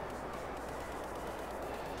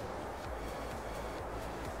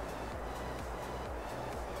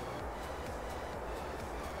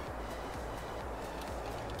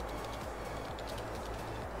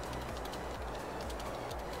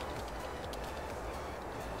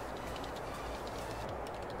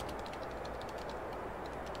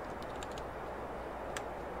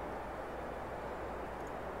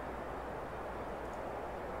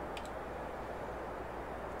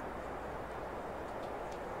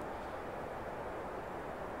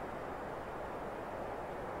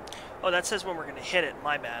 Oh, that says when we're going to hit it.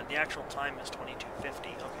 My bad. The actual time is 22:50.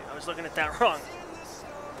 Okay, I was looking at that wrong.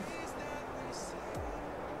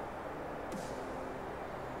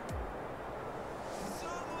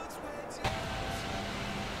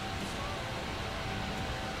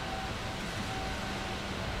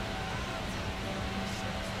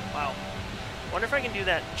 Wow. Wonder if I can do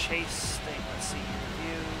that chase thing. Let's see here.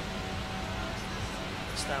 View.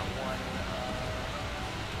 What's that one?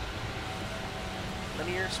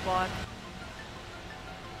 Linear spot?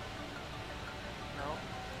 No.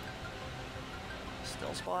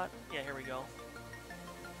 Still spot? Yeah, here we go.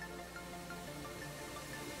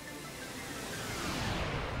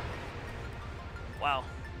 Wow.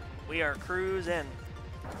 We are cruising.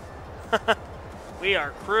 We are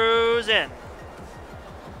cruising.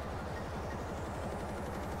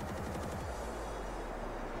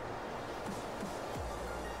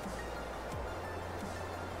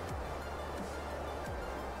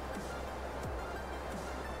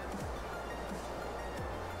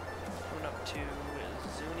 To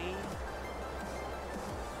Zuni.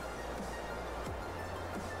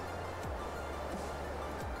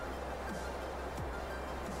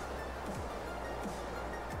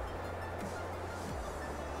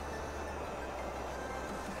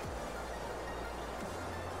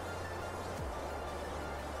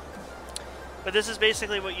 But this is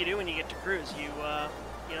basically what you do when you get to cruise. You,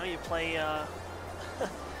 you know, you play,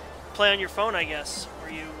 play on your phone, I guess,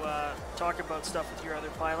 where you talk about stuff with your other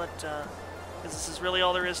pilot. Because this is really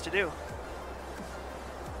all there is to do.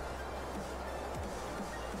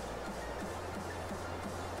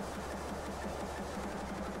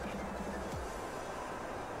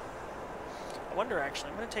 I wonder,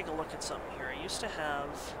 actually, I'm going to take a look at something here. I used to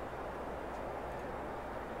have...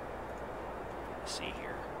 Let's see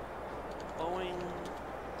here. Boeing...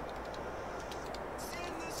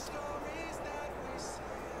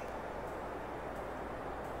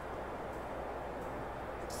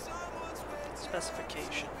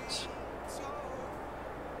 Specifications.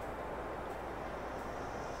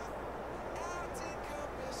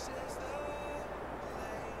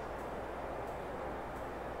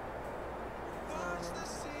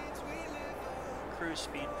 Cruise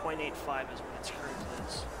speed, 0.85 is what its cruise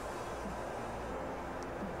is.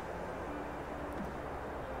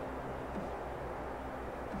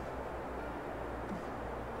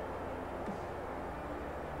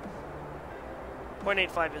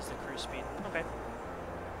 .85 is the cruise speed. Okay.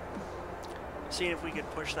 Seeing if we could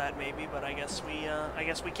push that maybe, but I guess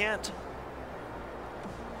we can't.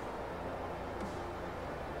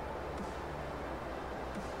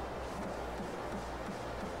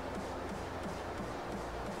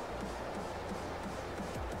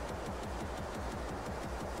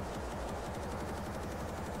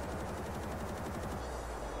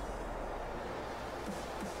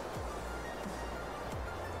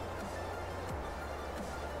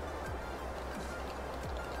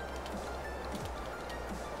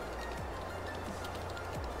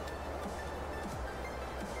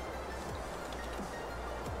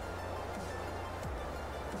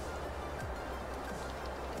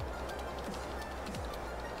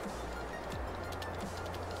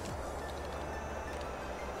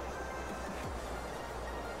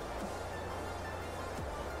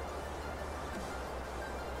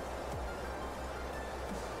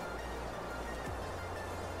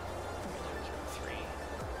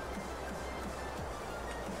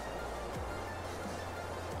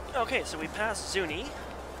 Okay, so we passed Zuni.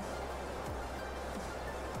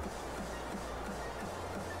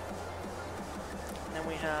 And then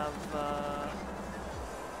we have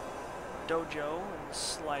Dojo and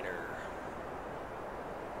Slider.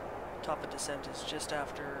 Top of descent is just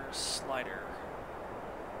after Slider.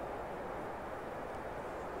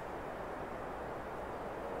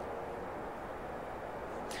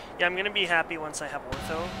 Yeah, I'm gonna be happy once I have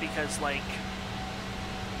ortho, because, like,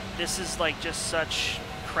 this is, like, just such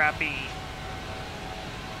crappy...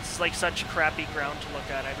 It's, like, such crappy ground to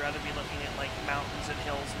look at. I'd rather be looking at, like, mountains and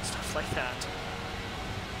hills and stuff like that.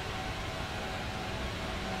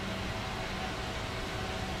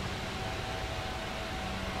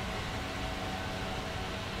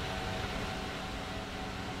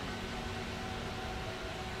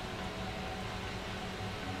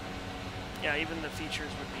 Yeah, even the features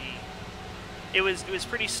would be... It was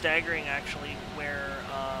pretty staggering, actually, where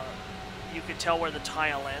you could tell where the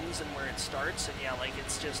tile ends and where it starts, and yeah, like,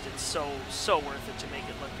 it's so worth it to make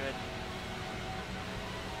it look good.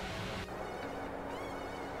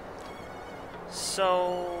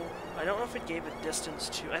 So, I don't know if it gave a distance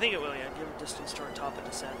to... I think it will, yeah, give a distance to our top of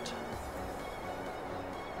descent.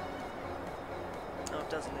 No, it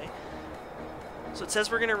doesn't, eh? So it says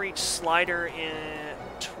we're going to reach Slider in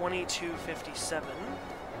 2257,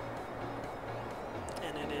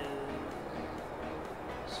 and it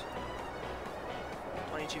is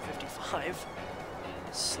 2255.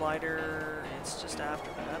 Slider, it's just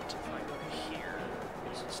after that. If I go to here,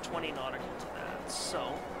 so it's 20 nautical to that.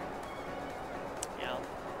 So, yeah.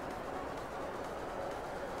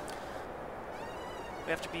 We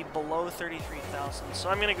have to be below 33,000. So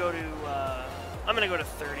I'm going to go to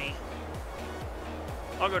 30.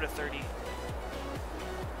 I'll go to 30.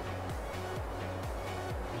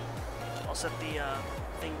 I'll set the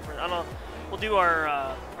thing for... I don't know. We'll do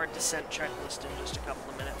our descent checklist in just a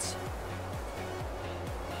couple of minutes.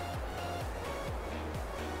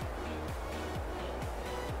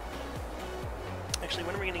 Actually,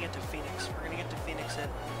 when are we going to get to Phoenix? We're going to get to Phoenix at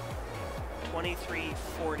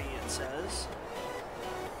 2340, it says.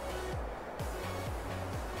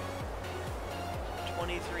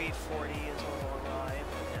 2340 is when we'll arrive.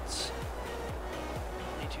 It's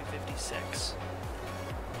 2256.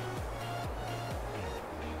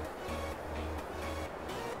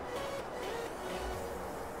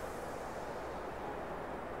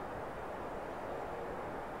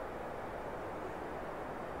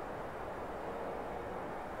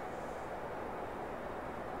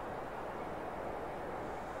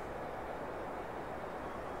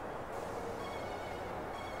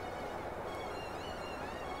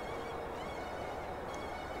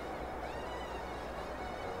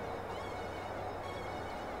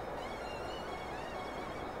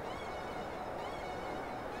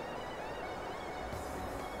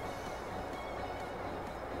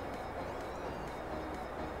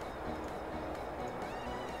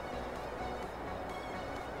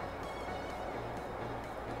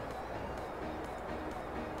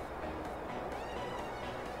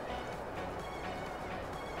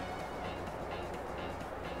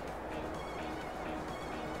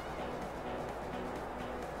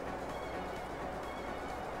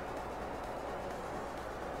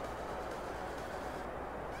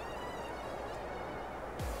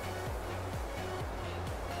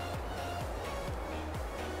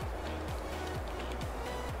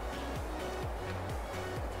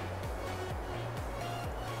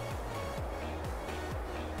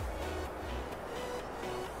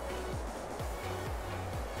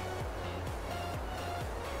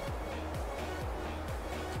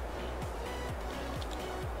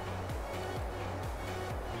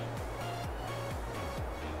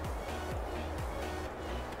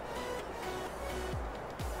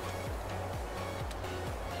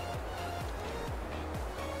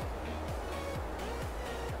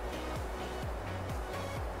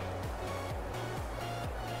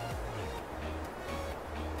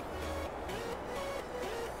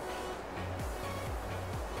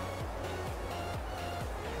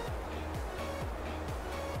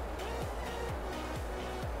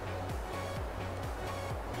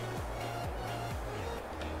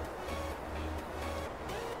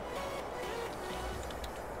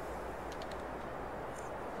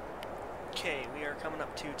 Okay, we are coming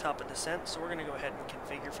up to top of descent, so we're going to go ahead and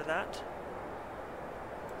configure for that.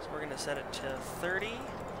 So we're going to set it to 30.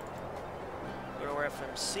 Go to our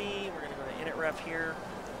FMC, we're going to go to init ref here.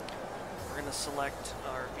 We're going to select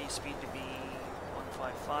our V-speed to be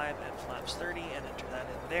 155 at flaps 30 and enter that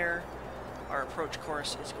in there. Our approach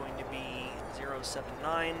course is going to be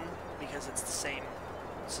 079 because it's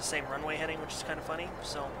the same runway heading, which is kind of funny.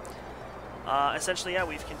 So essentially, yeah,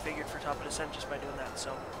 we've configured for top of descent just by doing that.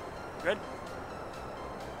 So good.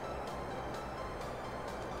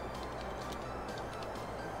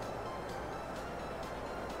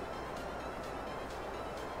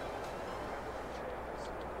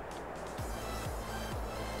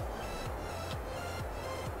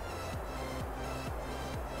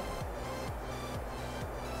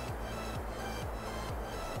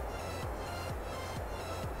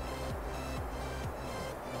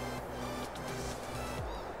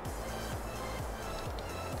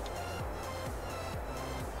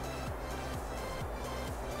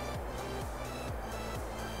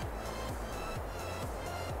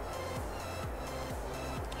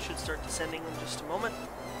 should start descending in just a moment.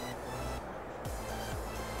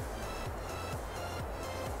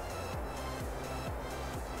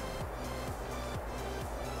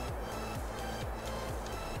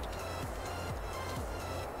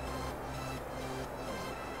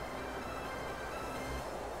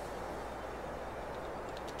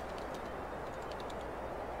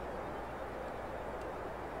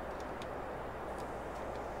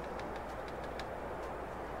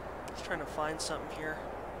 Trying to find something here.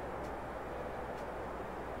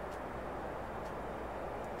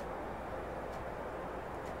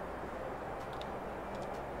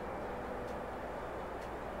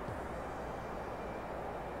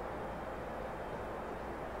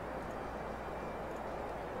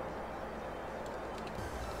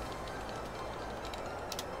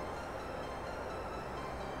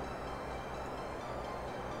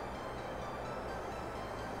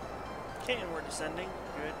 Okay, and we're descending.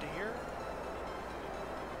 Good to hear.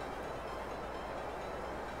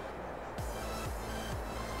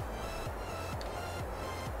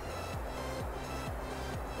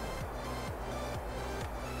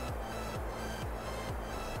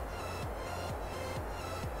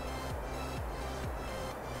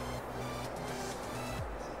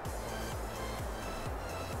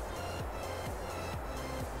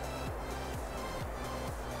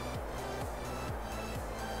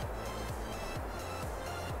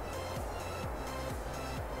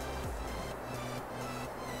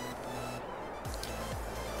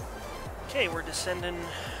 Okay, we're descending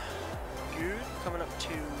good, coming up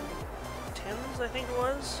to 10s, I think it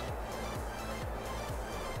was.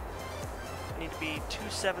 We need to be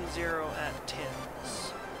 270 at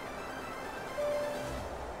 10s.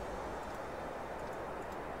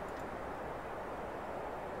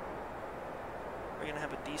 We're gonna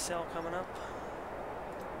have a decel coming up.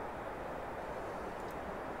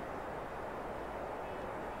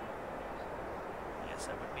 Yes,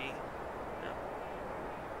 that would be. No.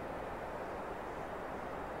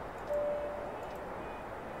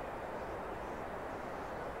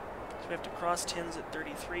 We have to cross 10s at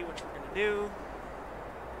 33, which we're going to do.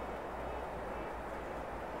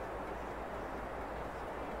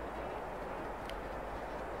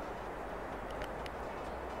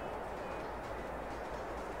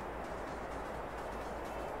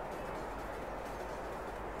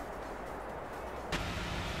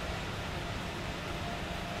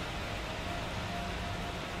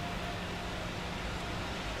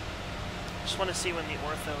 Just want to see when the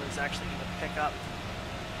ortho is actually going to pick up.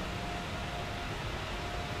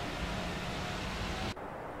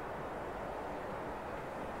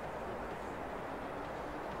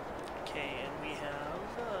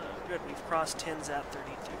 Good, we've crossed 10s at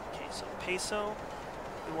 32. Okay, so peso,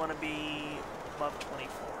 we want to be above 24.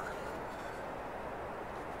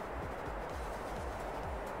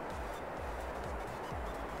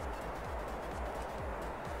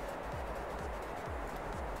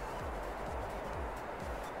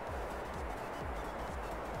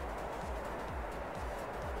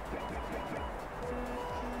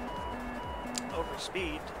 Over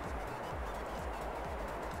speed.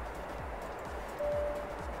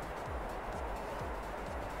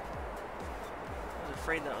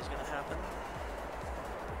 Afraid that was going to happen.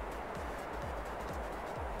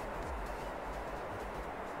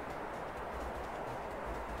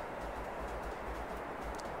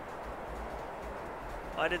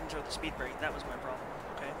 Oh, I didn't throw the speed brake. That was my problem.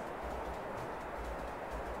 Okay.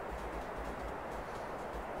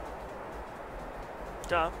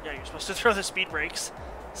 Duh. Yeah, you're supposed to throw the speed brakes.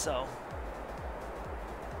 So.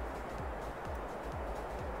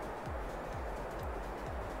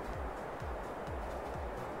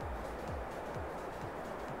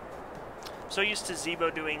 So used to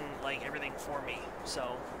Zebo doing like everything for me,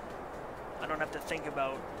 so I don't have to think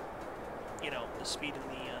about, you know, the speed and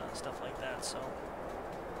the stuff like that. So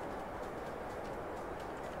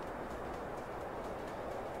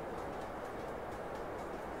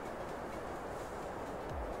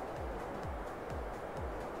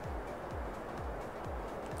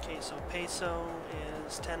okay, so peso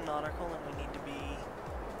is 10 nautical, and we need to be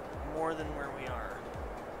more than where we are.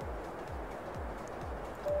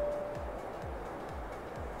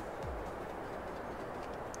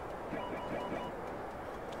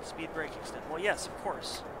 Speed brake extend. Well, yes, of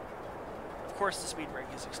course. Of course the speed brake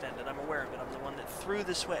is extended. I'm aware of it. I'm the one that threw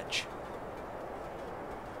the switch.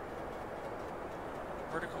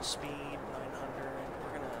 Vertical speed, 900.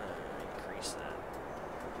 We're going to increase that.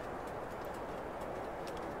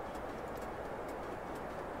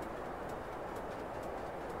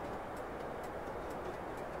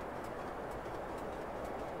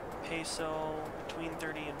 Peso between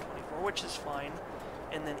 30 and 24, which is fine.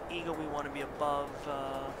 And then Eagle, we want to be above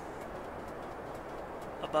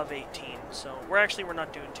above 18. So we're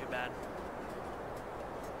not doing too bad.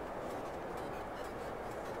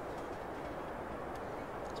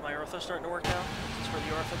 Is my ortho starting to work now? Is this where the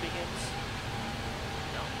ortho begins?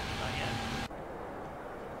 No, not yet.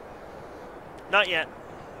 Not yet.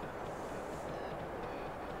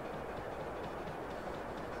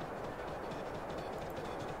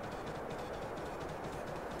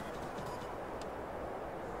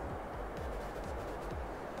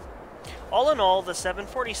 All in all, the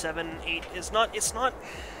 747-8 is not, it's not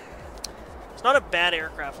a bad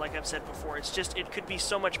aircraft, like I've said before. It's just, it could be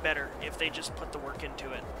so much better if they just put the work into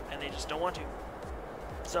it, and they just don't want to.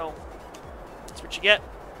 So, that's what you get.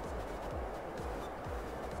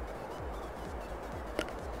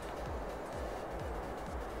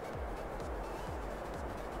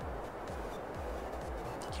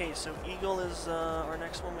 Okay, so Eagle is our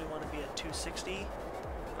next one. We want to be at 260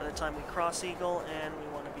 by the time we cross Eagle, and we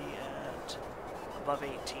want to be at above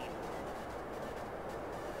 18.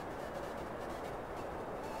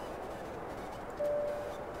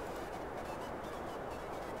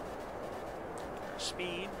 Our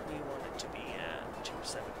speed, we want it to be at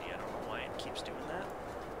 270. I don't know why it keeps doing that.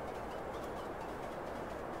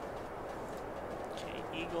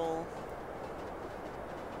 Okay, Eagle.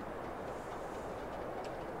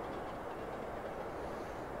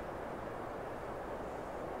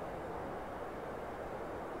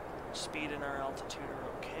 Speed and our altitude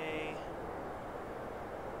are okay.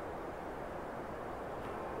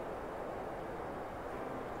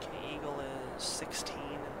 Okay, Eagle is 16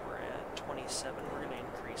 and we're at 27. We're going to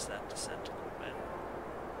increase that descent a little bit.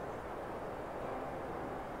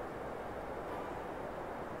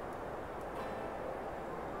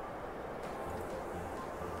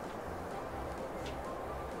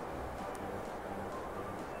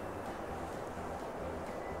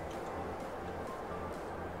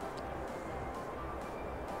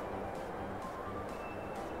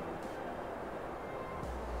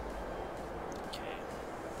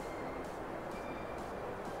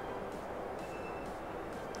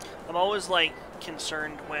 I'm always like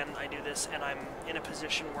concerned when I do this and I'm in a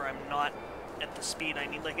position where I'm not at the speed I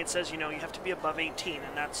need. Like it says, you know, you have to be above 18,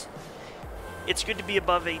 and it's good to be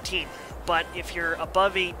above 18. But if you're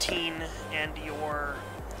above 18 and you're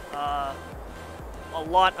a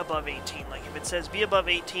lot above 18, like if it says be above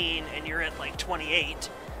 18 and you're at like 28,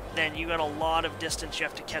 then you got a lot of distance you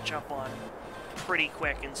have to catch up on pretty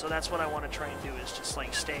quick. And so that's what I want to try and do, is just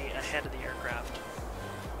like stay ahead of the aircraft.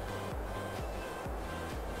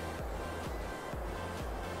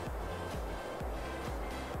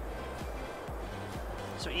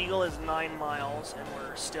 So Eagle is 9 miles, and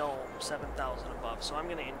we're still 7,000 above, so I'm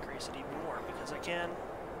going to increase it even more, because I can.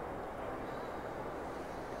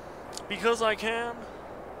 Because I can!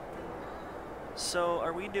 So,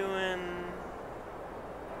 are we doing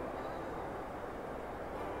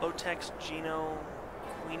Otex, Gino,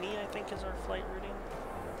 Queenie, I think is our flight routing?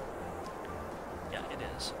 Yeah, it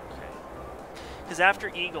is. Okay. Because after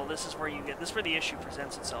Eagle, this is where the issue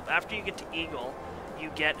presents itself. After you get to Eagle, you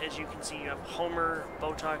get, as you can see, you have Homer,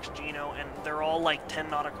 Botox, Gino, and they're all like 10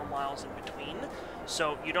 nautical miles in between.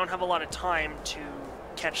 So you don't have a lot of time to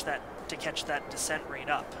catch that descent rate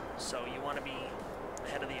up. So you want to be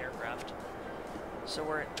ahead of the aircraft. So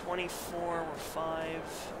we're at 24, we're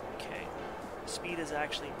 5. Okay. Speed is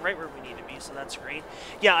actually right where we need to be, so that's great.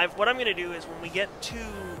 Yeah, what I'm going to do is when we get to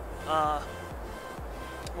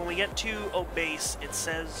Obase, it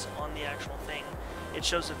says on the actual thing, it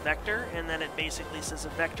shows a vector, and then it basically says a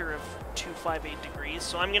vector of 258 degrees.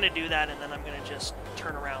 So I'm going to do that, and then I'm going to just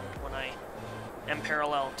turn around when I am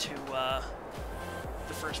parallel to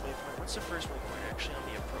the first waypoint. What's the first waypoint actually on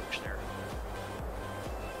the approach there?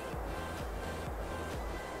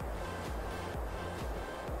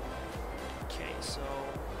 Okay, so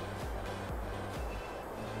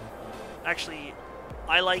actually,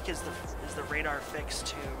 I like is the radar fixed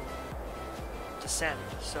to descend,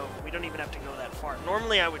 so we don't even have to go that far.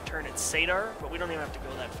 Normally I would turn it SADAR, but we don't even have to go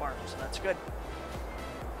that far, so that's good.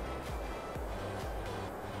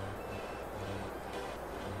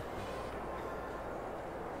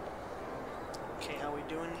 Okay, how we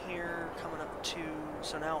doing here? Coming up to,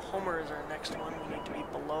 so now Homer is our next one. We need to be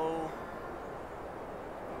below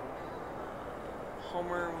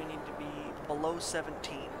Homer, we need to be below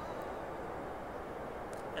 17.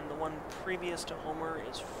 And the one previous to Homer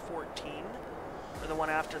is 14. Or the one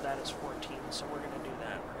after that is 14, so we're going to do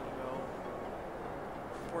that. We're going to go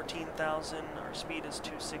 14,000. Our speed is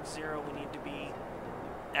 260. We need to be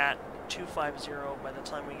at 250 by the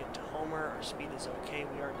time we get to Homer. Our speed is okay.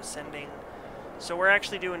 We are descending. So we're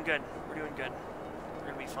actually doing good. We're doing good. We're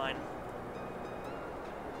gonna be fine.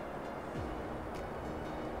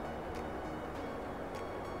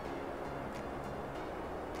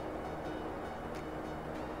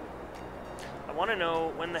 I want to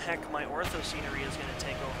know when the heck my ortho scenery is going to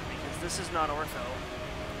take over, because this is not ortho.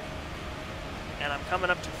 And I'm coming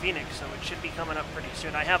up to Phoenix, so it should be coming up pretty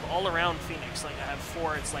soon. I have all around Phoenix, like I have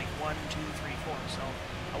 4, it's like 1, 2, 3, 4, so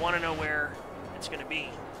I want to know where it's going to be.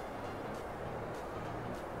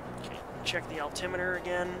 Okay, check the altimeter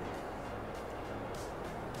again.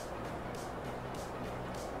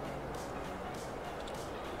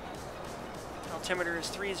 Altimeter is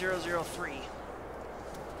 3003.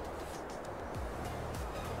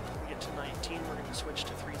 To 19, we're going to switch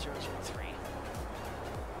to 3003.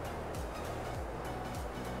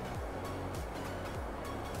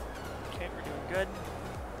 Okay, we're doing good.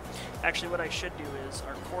 Actually, what I should do is,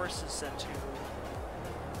 our course is set to,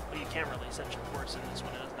 well, you can't really set your course in this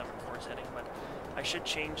one, it doesn't have a course heading, but I should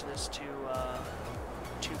change this to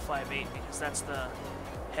 258, because that's the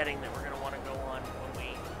heading that we're going to want to go on when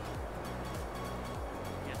we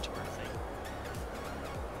get to our thing.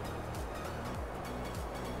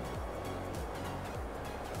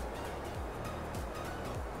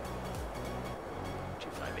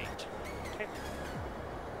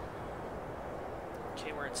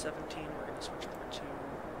 Okay, we're at 17, we're going to switch over to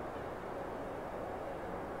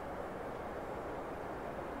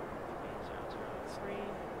 3003.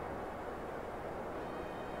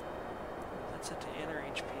 That's set to enter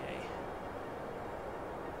HPA.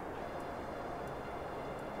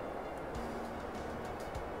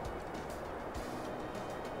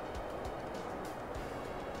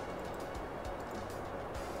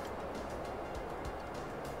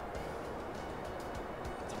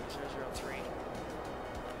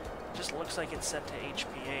 Just looks like it's set to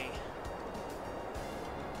HPA.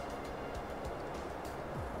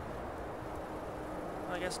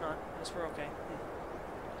 Well, I guess not. I guess we're okay.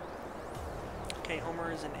 Okay,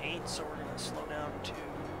 Homer is in 8, so we're going to slow down to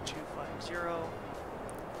 250.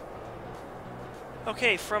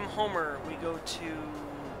 Okay, from Homer, we go to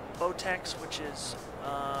Botex, which is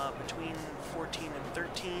between 14 and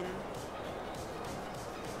 13.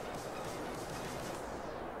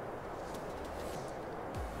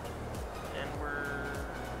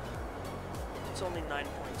 Only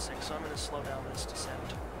 9.6, so I'm going to slow down this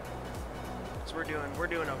descent. So we're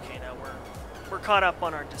doing okay now. We're caught up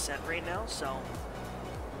on our descent right now, so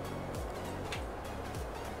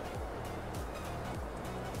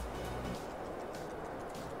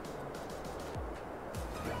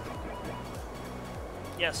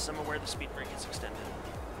yes, I'm aware the speed brake is extended.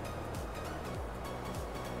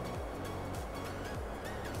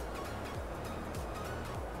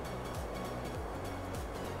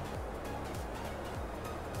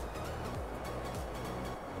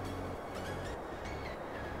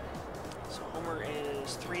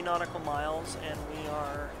 Is 3 nautical miles, and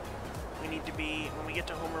we need to be, when we get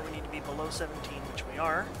to Homer, we need to be below 17, which we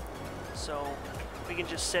are. So we can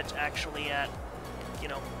just sit actually at,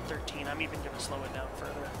 13. I'm even going to slow it down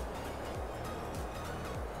further.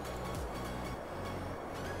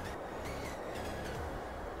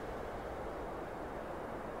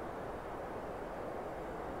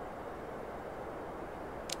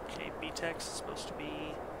 Okay, BTEX is supposed to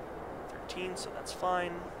be 13, so that's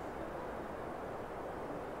fine.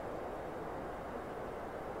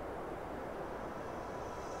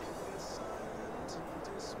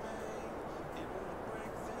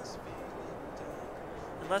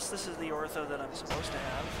 Unless this is the ortho that I'm supposed to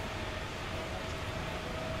have.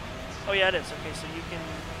 Oh yeah, it is. Okay, so you can...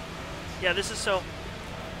 Yeah, this is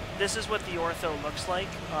what the ortho looks like.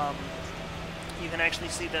 You can actually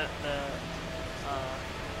see the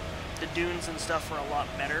dunes and stuff are a lot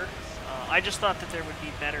better. I just thought that there would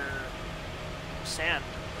be better sand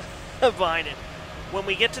behind it. When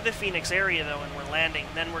we get to the Phoenix area, though, and we're landing,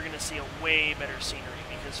 then we're going to see a way better scenery,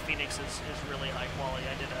 because Phoenix is really high quality.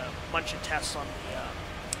 I did a bunch of tests on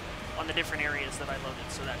the different areas that I loaded,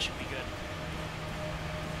 so that should be good.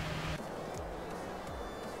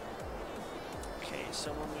 Okay,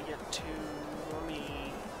 so when we get to,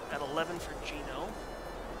 at 11 for Gino,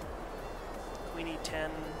 we need 10,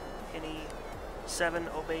 Henny, 7,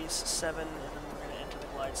 Obase, 7, and then we're going to enter the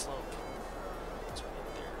glide slope. Once we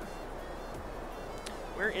get there.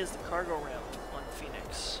 Where is the cargo ramp on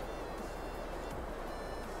Phoenix?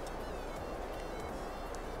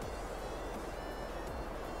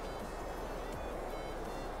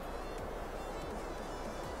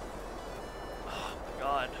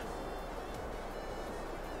 God.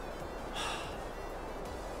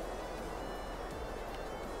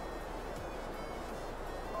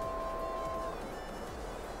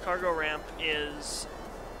 cargo ramp is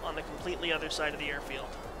on the completely other side of the airfield.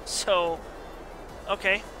 So,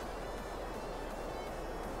 okay.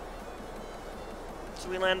 So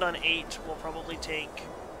we land on 8. We'll probably take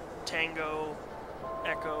Tango,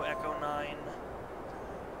 Echo, Echo 9.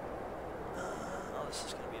 Oh, this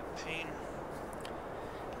is going to be a pain.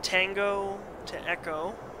 Tango to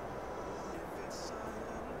Echo.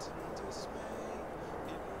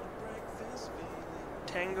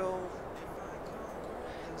 Tango.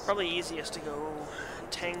 Probably easiest to go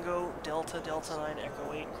Tango, Delta, Delta 9,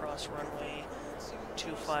 Echo 8, cross runway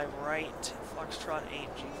 25 right, Foxtrot 8,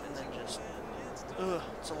 and then just, ugh,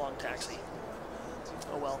 it's a long taxi.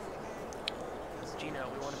 Oh well. Gino,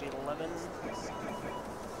 we want to be at 11.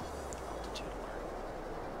 Altitude alert.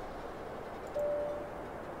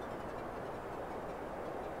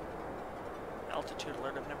 Altitude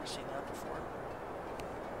alert, I've never seen that before.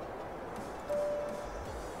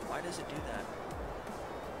 Why does it do that?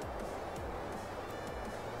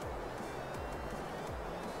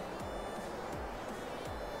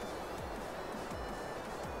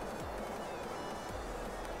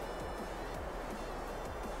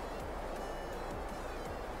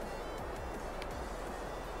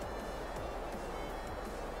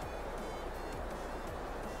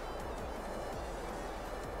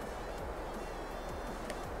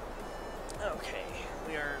 Okay,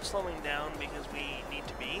 we are slowing down because we need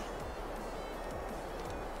to be.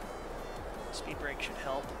 Speed brake should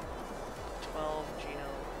help. 12, Gino.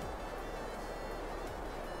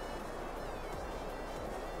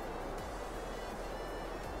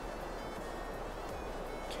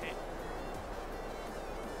 Okay.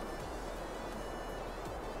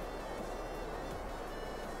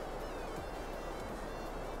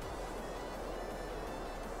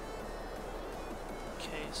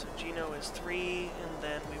 Okay, so Gino is 3, and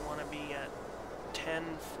then we want to be at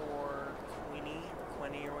 10 for Queenie, or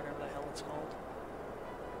Quenny, or whatever the hell it's called.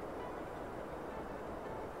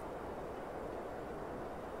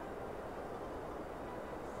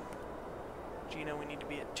 Gino, we need to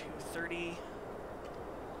be at 230,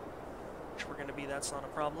 which we're going to be, that's not a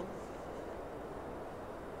problem.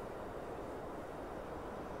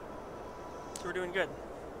 So we're doing good.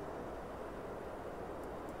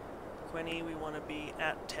 Quenny, we want to be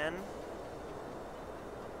at 10.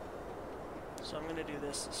 So I'm going to do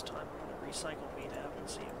this time. I'm going to recycle VNAV and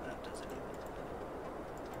see if that does anything.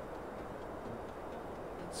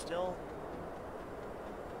 It's still...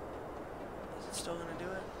 Is it still going to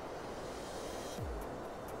do it?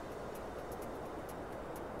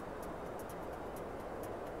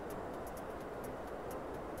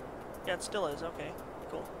 Yeah, it still is. Okay,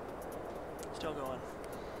 cool. Still going.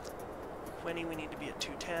 Quenny, we need to be at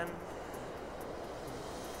 210.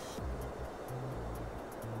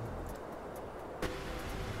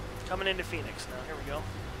 Coming into Phoenix now. Here we go.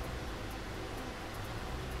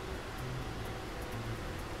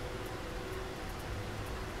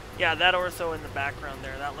 Yeah, that ortho in the background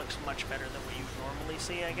there, that looks much better than what you normally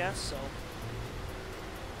see, I guess, so...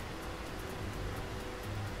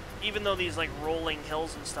 Even though these, like, rolling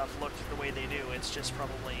hills and stuff look the way they do, it's just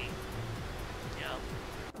probably... Yeah.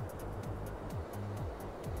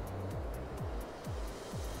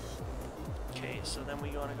 Okay, so then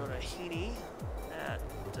we want to go to Heaney at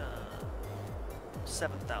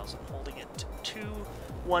 7,000, holding it to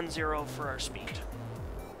 210 for our speed.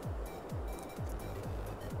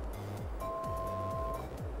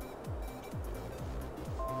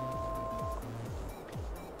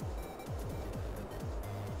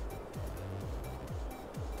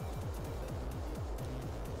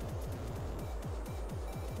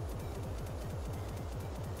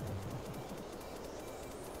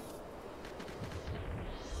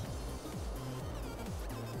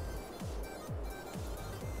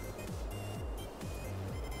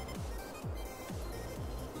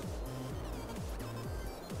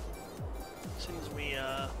 As soon as we,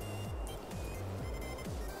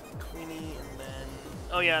 Queenie, and then...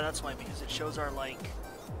 Oh yeah, that's why, because it shows our, like,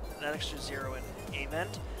 that extra 0 in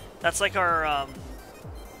event. That's like our, our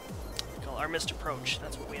missed approach.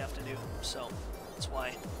 That's what we have to do, so that's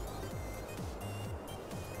why.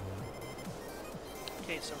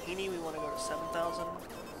 Okay, so Heaney, we want to go to 7,000.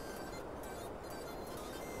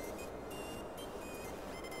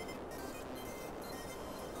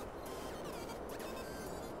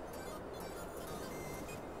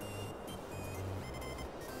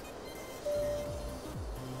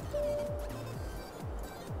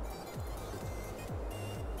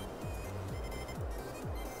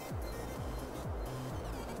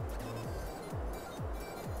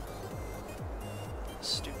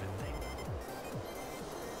 Stupid thing.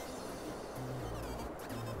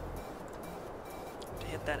 To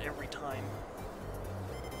hit that every time.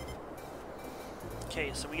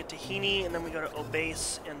 Okay, so we get to Heaney, and then we go to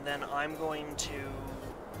Obase, and then I'm going to,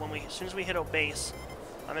 as soon as we hit Obase,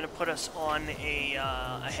 I'm going to put us on a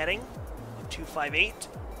heading, 258,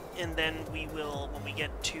 and then we will, when we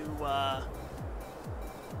get to,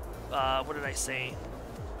 what did I say?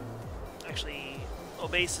 Actually,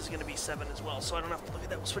 Obase is going to be 7 as well, so I don't have to look at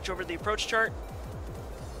that. We'll switch over to the approach chart.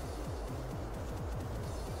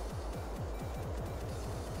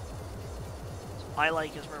 I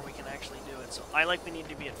like is where we can actually do it. So I like we need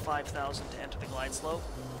to be at 5,000 to enter the glide slope.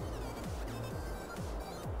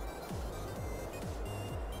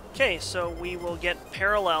 Okay, so we will get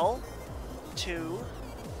parallel to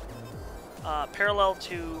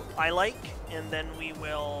I like, and then we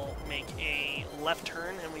will make a left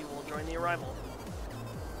turn and we will join the arrival.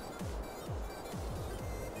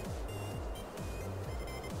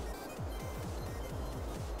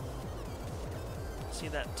 See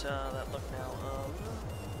that that look now.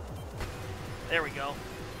 There we go.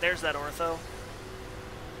 There's that ortho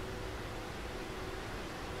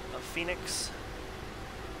of Phoenix.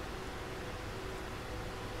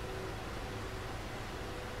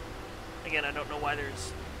 Again, I don't know why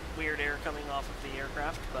there's weird air coming off of the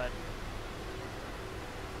aircraft, but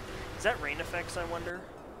is that rain effects, I wonder?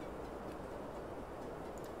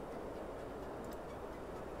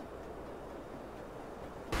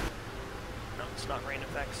 No, it's not rain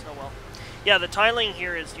effects. Oh well. Yeah, the tiling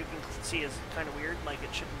here, is you can see, is kind of weird. Like,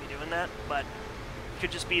 it shouldn't be doing that, but it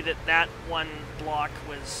could just be that that one block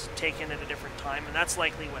was taken at a different time, and that's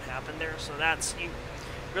likely what happened there. So that's, you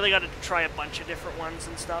really got to try a bunch of different ones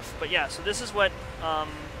and stuff. But yeah, so this is what,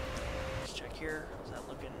 let's check here. Is that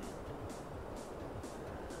looking,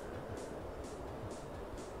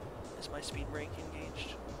 is my speed brake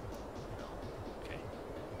engaged? No. Okay.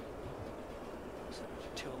 So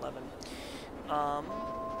 211.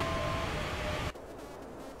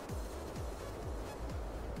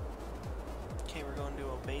 Okay, we're going to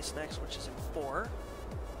a base next, which is in 4.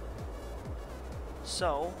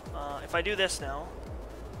 So, if I do this now,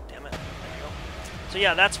 damn it, there we go. So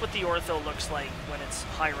yeah, that's what the ortho looks like when it's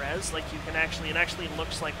high res. Like, you can actually, it actually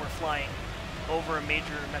looks like we're flying over a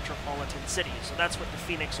major metropolitan city. So that's what the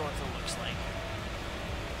Phoenix ortho looks like.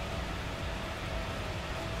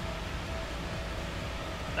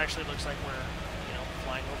 It actually looks like we're, you know,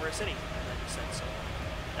 flying over a city, as I just said. So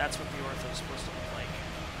that's what the ortho is supposed to look like.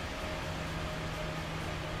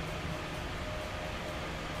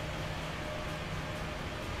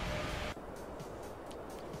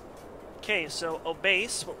 Okay, so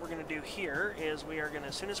Obase, what we're going to do here is we are going to,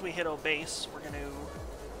 as soon as we hit Obase, we're going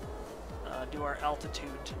to do our altitude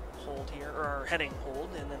hold here, or our heading hold,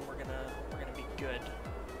 and then we're gonna be good.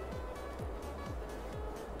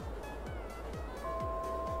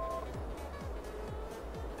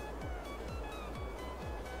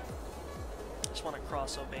 Just want to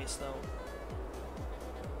cross Obase though.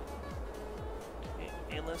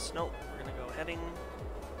 Okay, A-list, nope, we're going to go heading.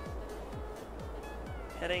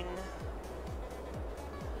 Heading.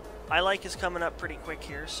 I like is coming up pretty quick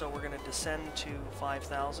here, so we're going to descend to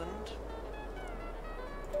 5,000.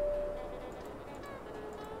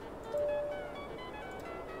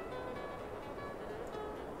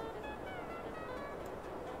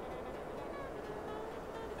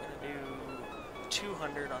 We're going to do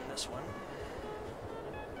 200 on this one.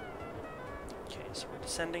 Okay, so we're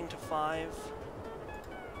descending to 5.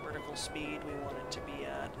 Vertical speed, we want it to be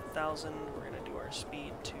at 1,000. We're going to do our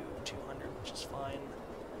speed to 200, which is fine.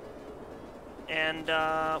 And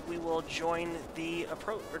we will join the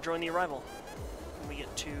approach, or join the arrival when we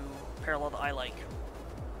get to parallel to I like.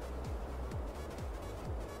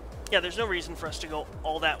 Yeah, there's no reason for us to go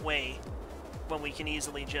all that way when we can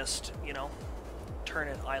easily just, you know, turn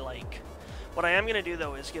it I like. What I am going to do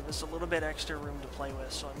though is give us a little bit extra room to play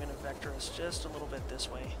with, so I'm going to vector us just a little bit this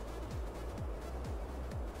way.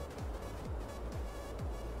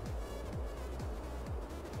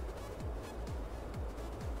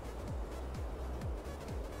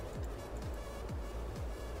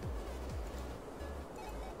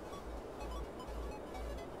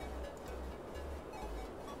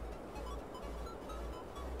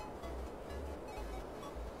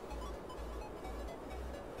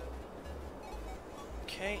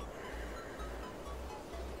 Okay.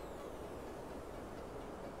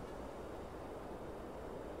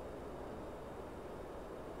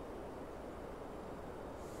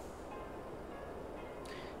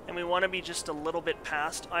 And we want to be just a little bit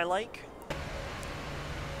past I like.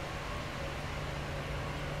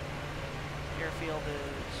 Airfield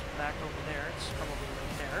is back over there. It's probably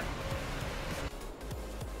right there.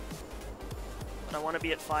 But I want to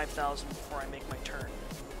be at 5,000 before I make my turn.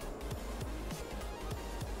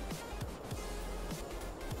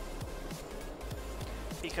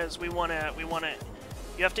 because we wanna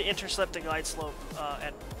you have to intercept the glide slope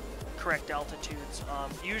at correct altitudes.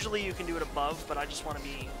 Usually you can do it above, but I just want to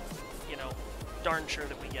be, you know, darn sure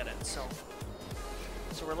that we get it. So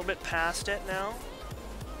we're a little bit past it now.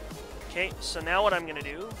 Okay, so now what I'm going to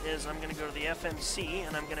do is I'm going to go to the FMC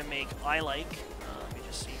and I'm going to make I like. Let me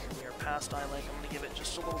just see here. We are past I like. I'm going to give it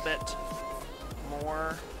just a little bit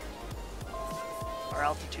more. Our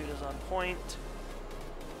altitude is on point.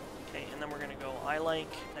 Okay, and then we're going to go I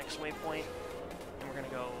like, next waypoint, and we're going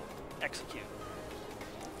to go execute.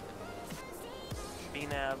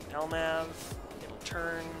 BNav, LNav, it'll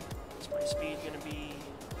turn. What's my speed going to be?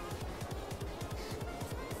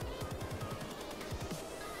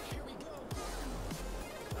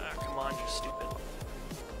 Ah, come on, you stupid.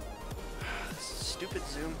 This stupid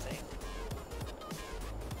zoom thing.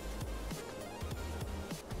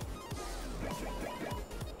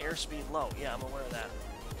 Airspeed low. Yeah, I'm aware of that.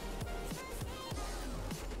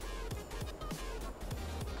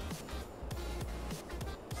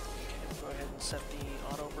 Okay, go ahead and set the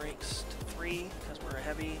auto brakes to 3 because we're a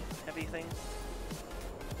heavy thing.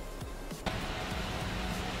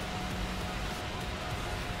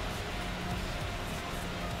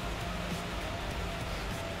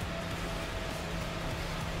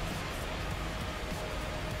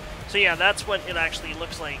 So yeah, that's what it actually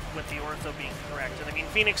looks like with the ortho being correct. And I mean,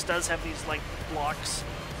 Phoenix does have these like blocks,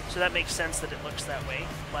 so that makes sense that it looks that way.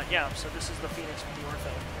 But yeah, so this is the Phoenix with the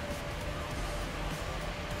ortho.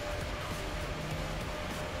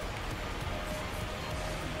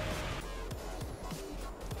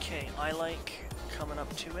 Okay, I like coming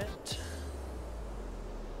up to it.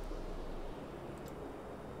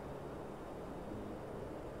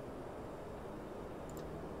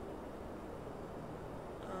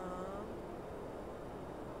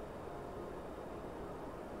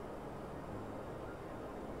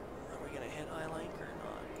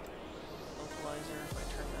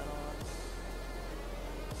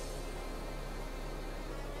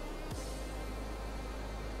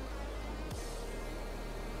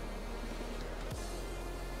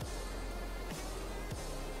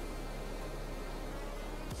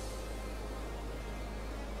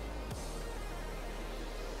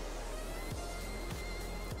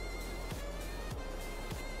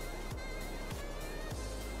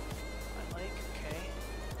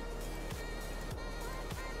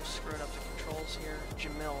 Screwing up the controls here.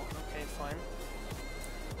 Jamil. Okay, fine.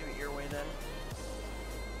 Give it your way then.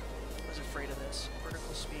 I was afraid of this.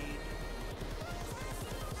 Vertical speed.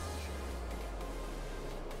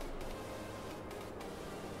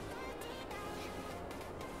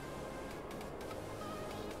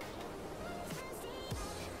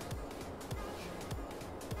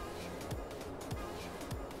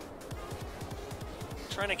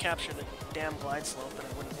 Trying to capture the damn glide slope, but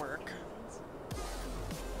it wouldn't work.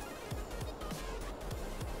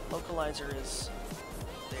 Localizer is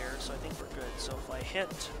there, so I think we're good. So if I hit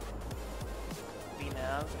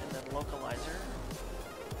VNav and then localizer,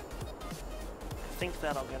 I think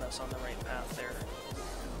that'll get us on the right path there.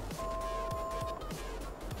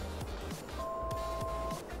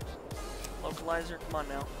 Localizer, come on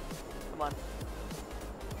now. Come on.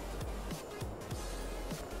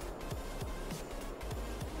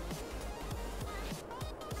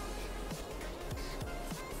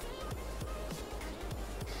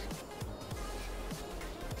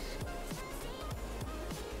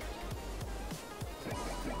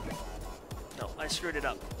 I screwed it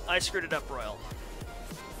up. I screwed it up, Royal.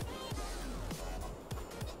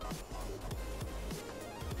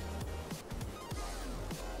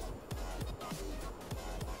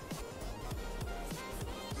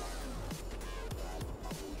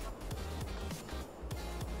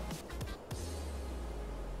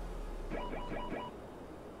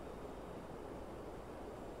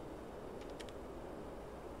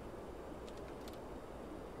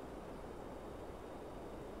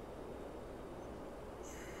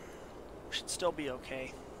 Should still be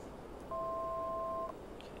okay. Okay,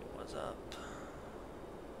 what's up?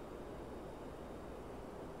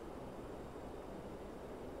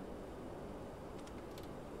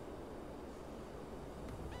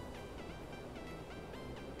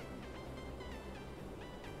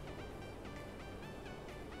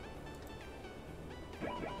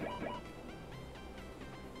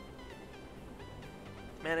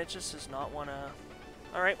 Man, it just does not want to...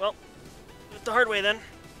 Alright, well, do it the hard way then.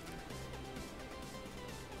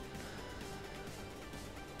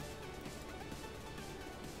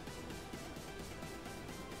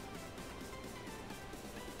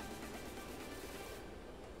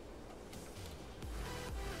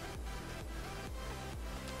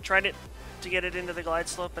 Tried it to get it into the glide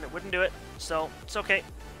slope and it wouldn't do it, so it's okay.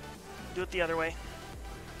 Do it the other way.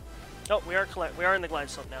 Oh, we are in the glide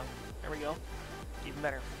slope now. There we go. Even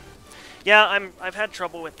better. Yeah, I've had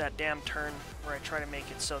trouble with that damn turn where I try to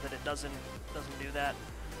make it so that it doesn't do that.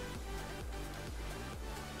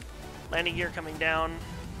 Landing gear coming down.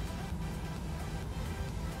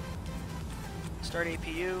 Start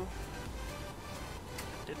APU.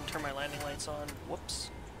 Didn't turn my landing lights on.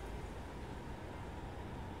 Whoops.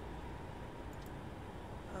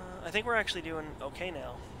 I think we're actually doing okay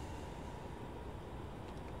now.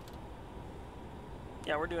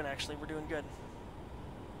 Yeah, we're doing good.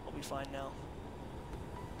 We'll be fine now.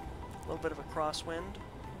 A little bit of a crosswind.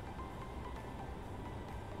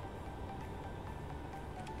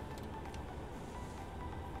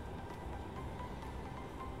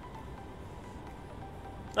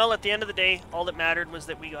 Well, at the end of the day, all that mattered was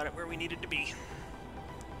that we got it where we needed to be.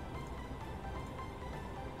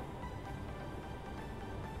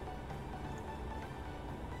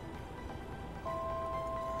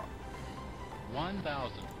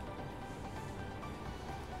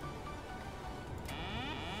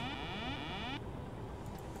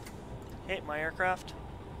 Hey, my aircraft.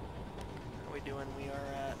 How are we doing? We are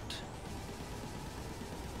at...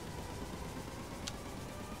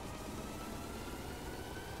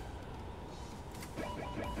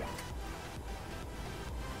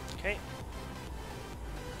 Okay.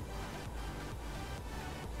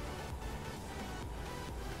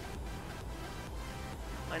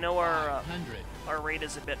 I know our rate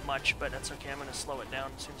is a bit much, but that's okay. I'm going to slow it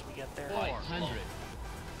down as soon as we get there. 400.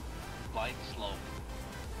 Glide slope.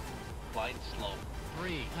 Glide slope.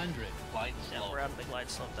 300. Glide slope. Yeah, we're out of the glide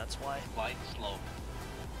slope, that's why. Glide slope.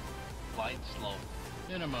 Glide slope.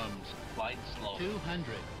 Minimums. Glide slope.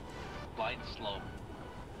 200. Glide slope.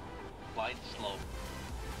 Glide slope.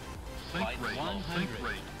 Sink rate, 100.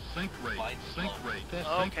 Sink rate, Glide sink slope. rate.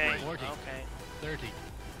 Okay, 40. okay. 30.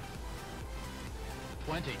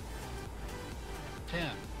 20. 10.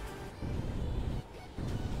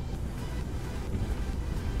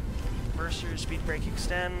 Reverser, speed brake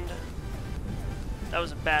extend. That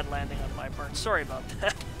was a bad landing on my part. Sorry about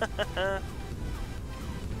that.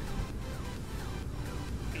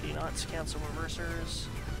 80 knots, cancel reversers.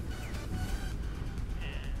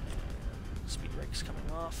 And speed brake's coming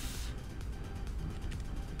off.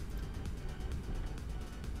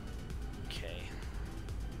 Okay.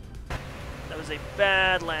 That was a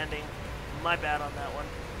bad landing. My bad on that one.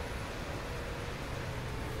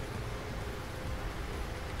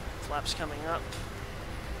 Flaps coming up.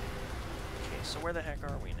 Okay, so where the heck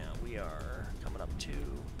are we now? We are coming up to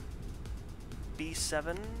B7,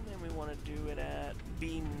 and we want to do it at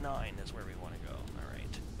B9 is where we want to go.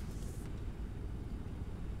 Alright.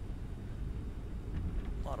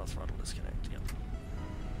 Auto throttle disconnect, yep.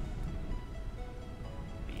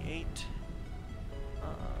 B8.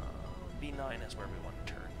 B9 is where we want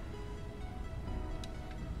to turn.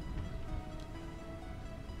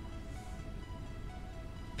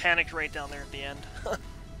 Panicked right down there at the end.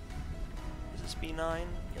 Is this B9?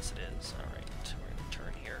 Yes, it is. Alright, we're going to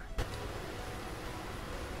turn here.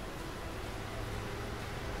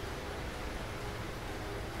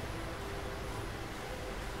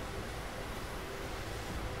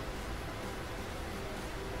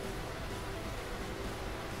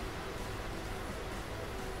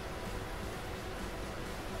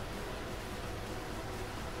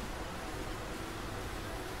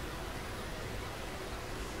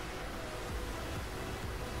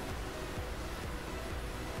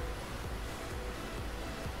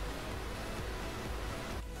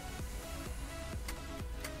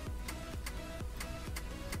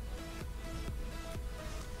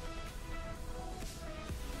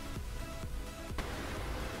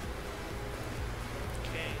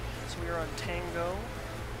 We are on Tango,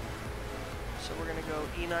 so we're going to go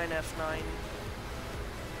E9, F9,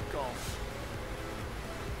 Golf.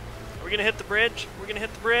 Are we going to hit the bridge? We're going to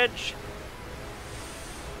hit the bridge!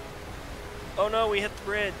 Oh no, we hit the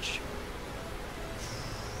bridge!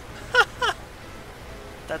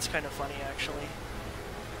 That's kind of funny, actually.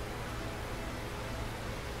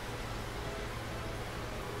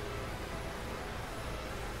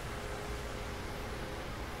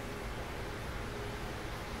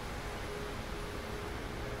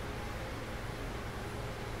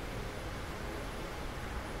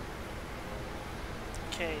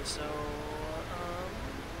 Okay, so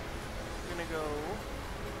we're gonna go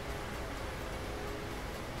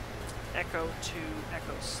Echo to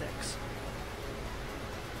Echo 6.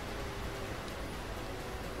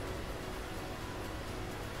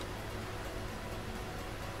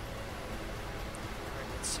 Alright,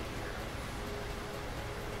 let's see here.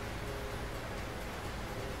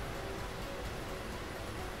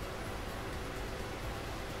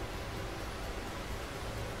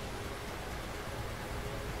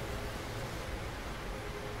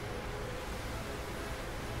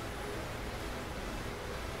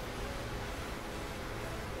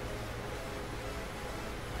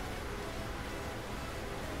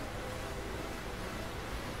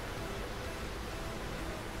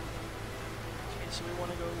 so we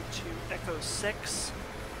want to go to Echo 6,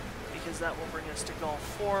 because that will bring us to Golf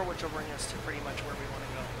 4, which will bring us to pretty much where we want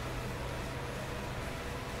to go.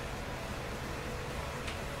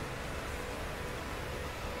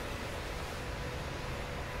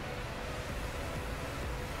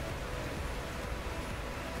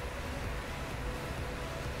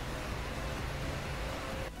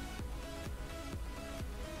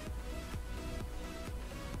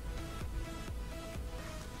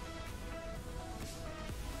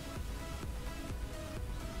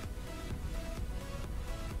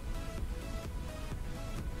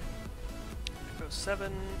 Echo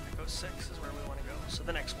 7, Echo 6 is where we want to go. So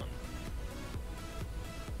the next one.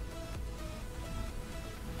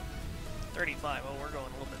 35, oh, we're going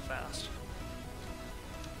a little bit fast.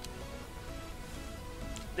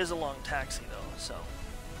 It is a long taxi though, so.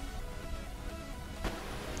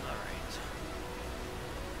 Alright.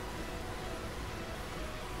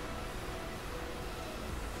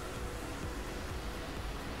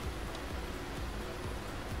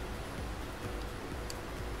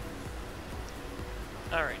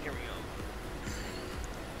 Alright, here we go.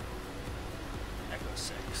 Echo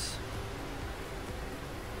 6.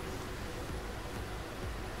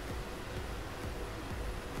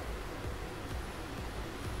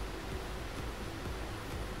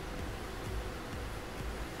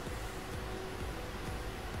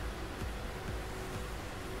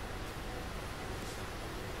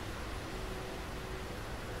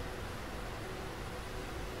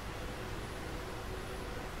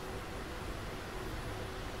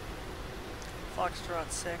 Foxtrot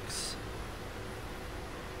 6.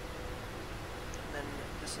 And then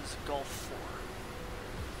this is Golf 4.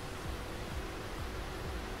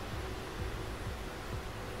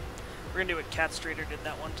 We're going to do what Cat Strader did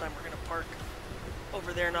that one time. We're going to park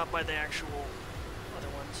over there, not by the actual other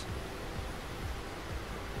ones.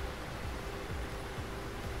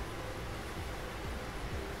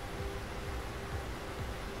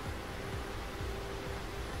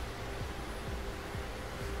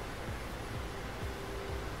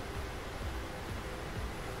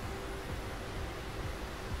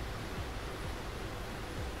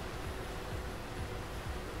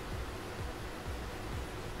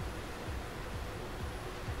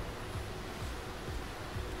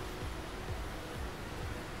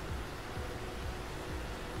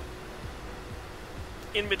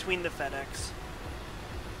 In between the FedEx.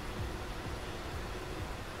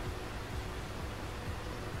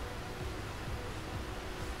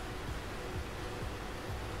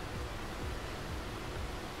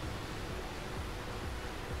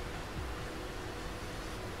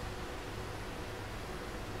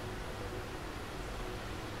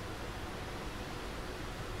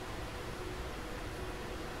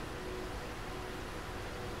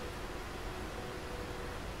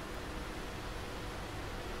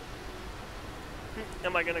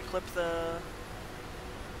 Am I gonna clip the...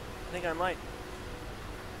 I think I might.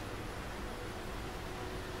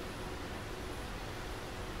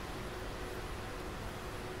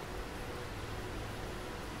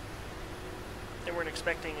 They weren't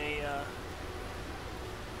expecting a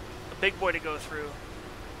big boy to go through.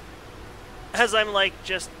 As I'm like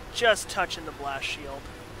just touching the blast shield.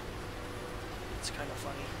 It's kind of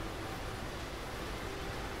funny.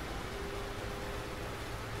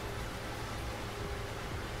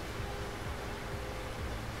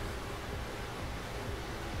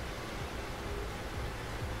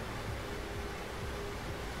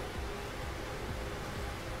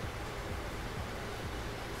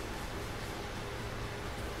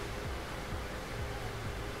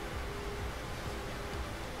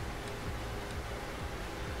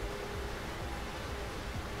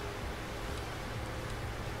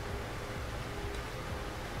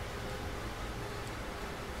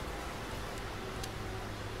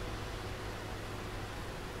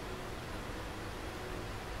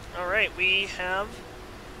 Alright, we have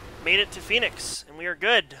made it to Phoenix, and we are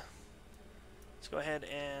good. Let's go ahead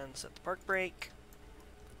and set the park brake.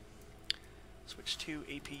 Switch to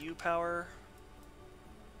APU power.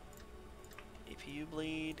 APU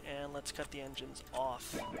bleed, and let's cut the engines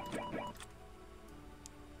off.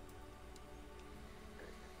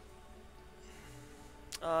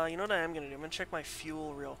 You know what I am going to do? I'm going to check my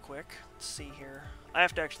fuel real quick. Let's see here. I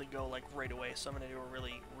have to actually go like right away, so I'm going to do a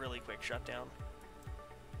really, really quick shutdown.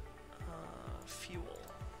 Fuel.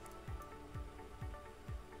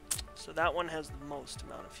 So that one has the most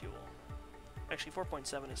amount of fuel. Actually,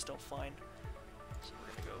 4.7 is still fine. So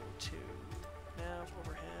we're going to go to nav,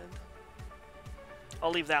 overhead.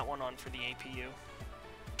 I'll leave that one on for the APU.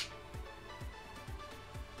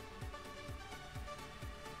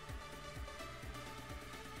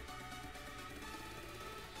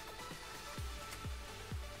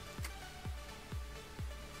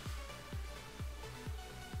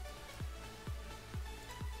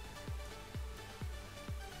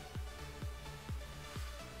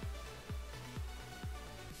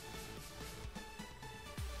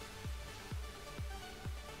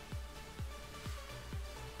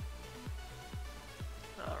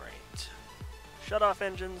 Shut off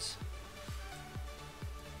engines.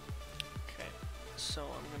 Okay, so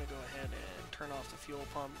I'm going to go ahead and turn off the fuel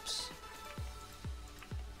pumps.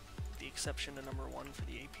 The exception to number 1 for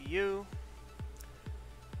the APU.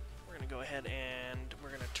 We're going to go ahead and we're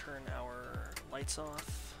going to turn our lights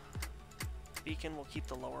off. Beacon, we'll keep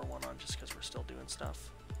the lower one on just because we're still doing stuff.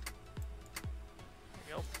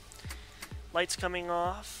 There we go. Lights coming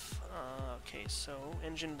off. Okay, so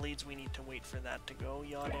engine bleeds, we need to wait for that to go.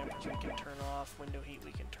 Yaw dampers we can turn off. Window heat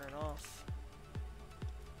we can turn off.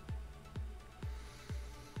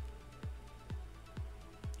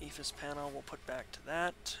 EFIS panel we'll put back to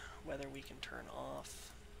that. Weather we can turn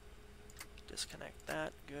off. Disconnect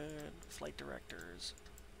that. Good. Flight directors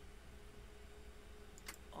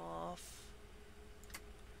off.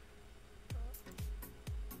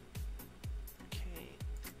 Okay.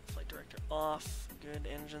 Flight director off. Good.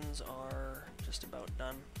 Engines are just about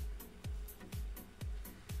done.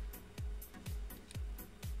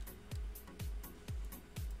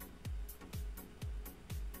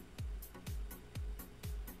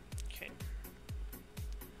 Okay.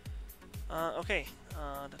 Okay.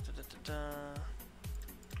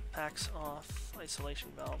 Packs off. Isolation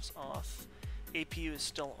valves off. APU is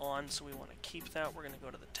still on, so we want to keep that. We're going to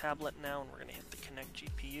go to the tablet now, and we're going to hit the connect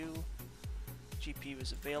GPU. GPU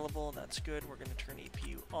is available, that's good. We're going to turn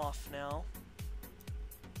APU off now.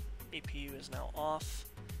 APU is now off.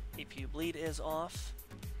 APU bleed is off.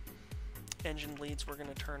 Engine bleeds we're going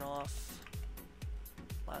to turn off.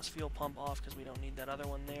 Last fuel pump off because we don't need that other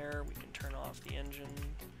one there. We can turn off the engine.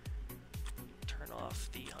 Turn off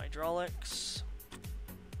the hydraulics.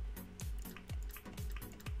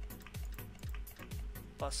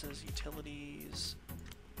 Buses, utilities,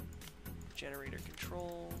 generator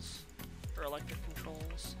controls. Electric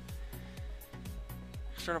controls.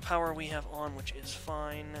 External power we have on, which is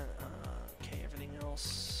fine. Okay, everything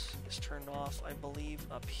else is turned off, I believe,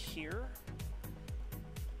 up here.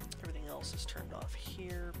 Everything else is turned off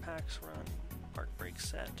here. Packs run, park brake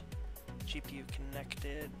set, GPU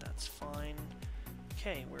connected, that's fine.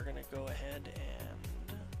 Okay, we're gonna go ahead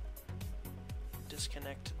and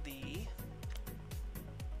disconnect the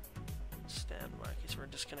standby. Okay, so we're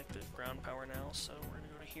gonna disconnect the ground power now, so we're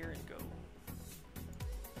gonna go to here and go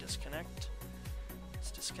disconnect. It's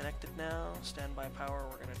disconnected now. Standby power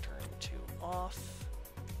we're going to turn to off.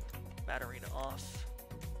 Battery to off.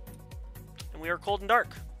 And we are cold and dark.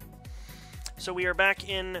 So we are back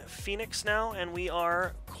in Phoenix now, and we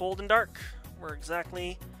are cold and dark. We're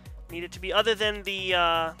exactly needed to be, other than the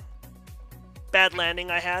bad landing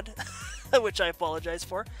I had, which I apologize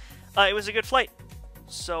for. It was a good flight.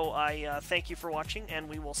 So I thank you for watching, and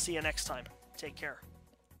we will see you next time. Take care.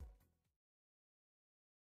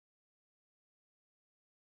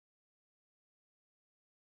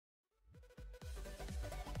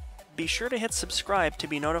 Be sure to hit subscribe to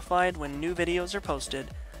be notified when new videos are posted.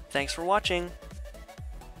 Thanks for watching!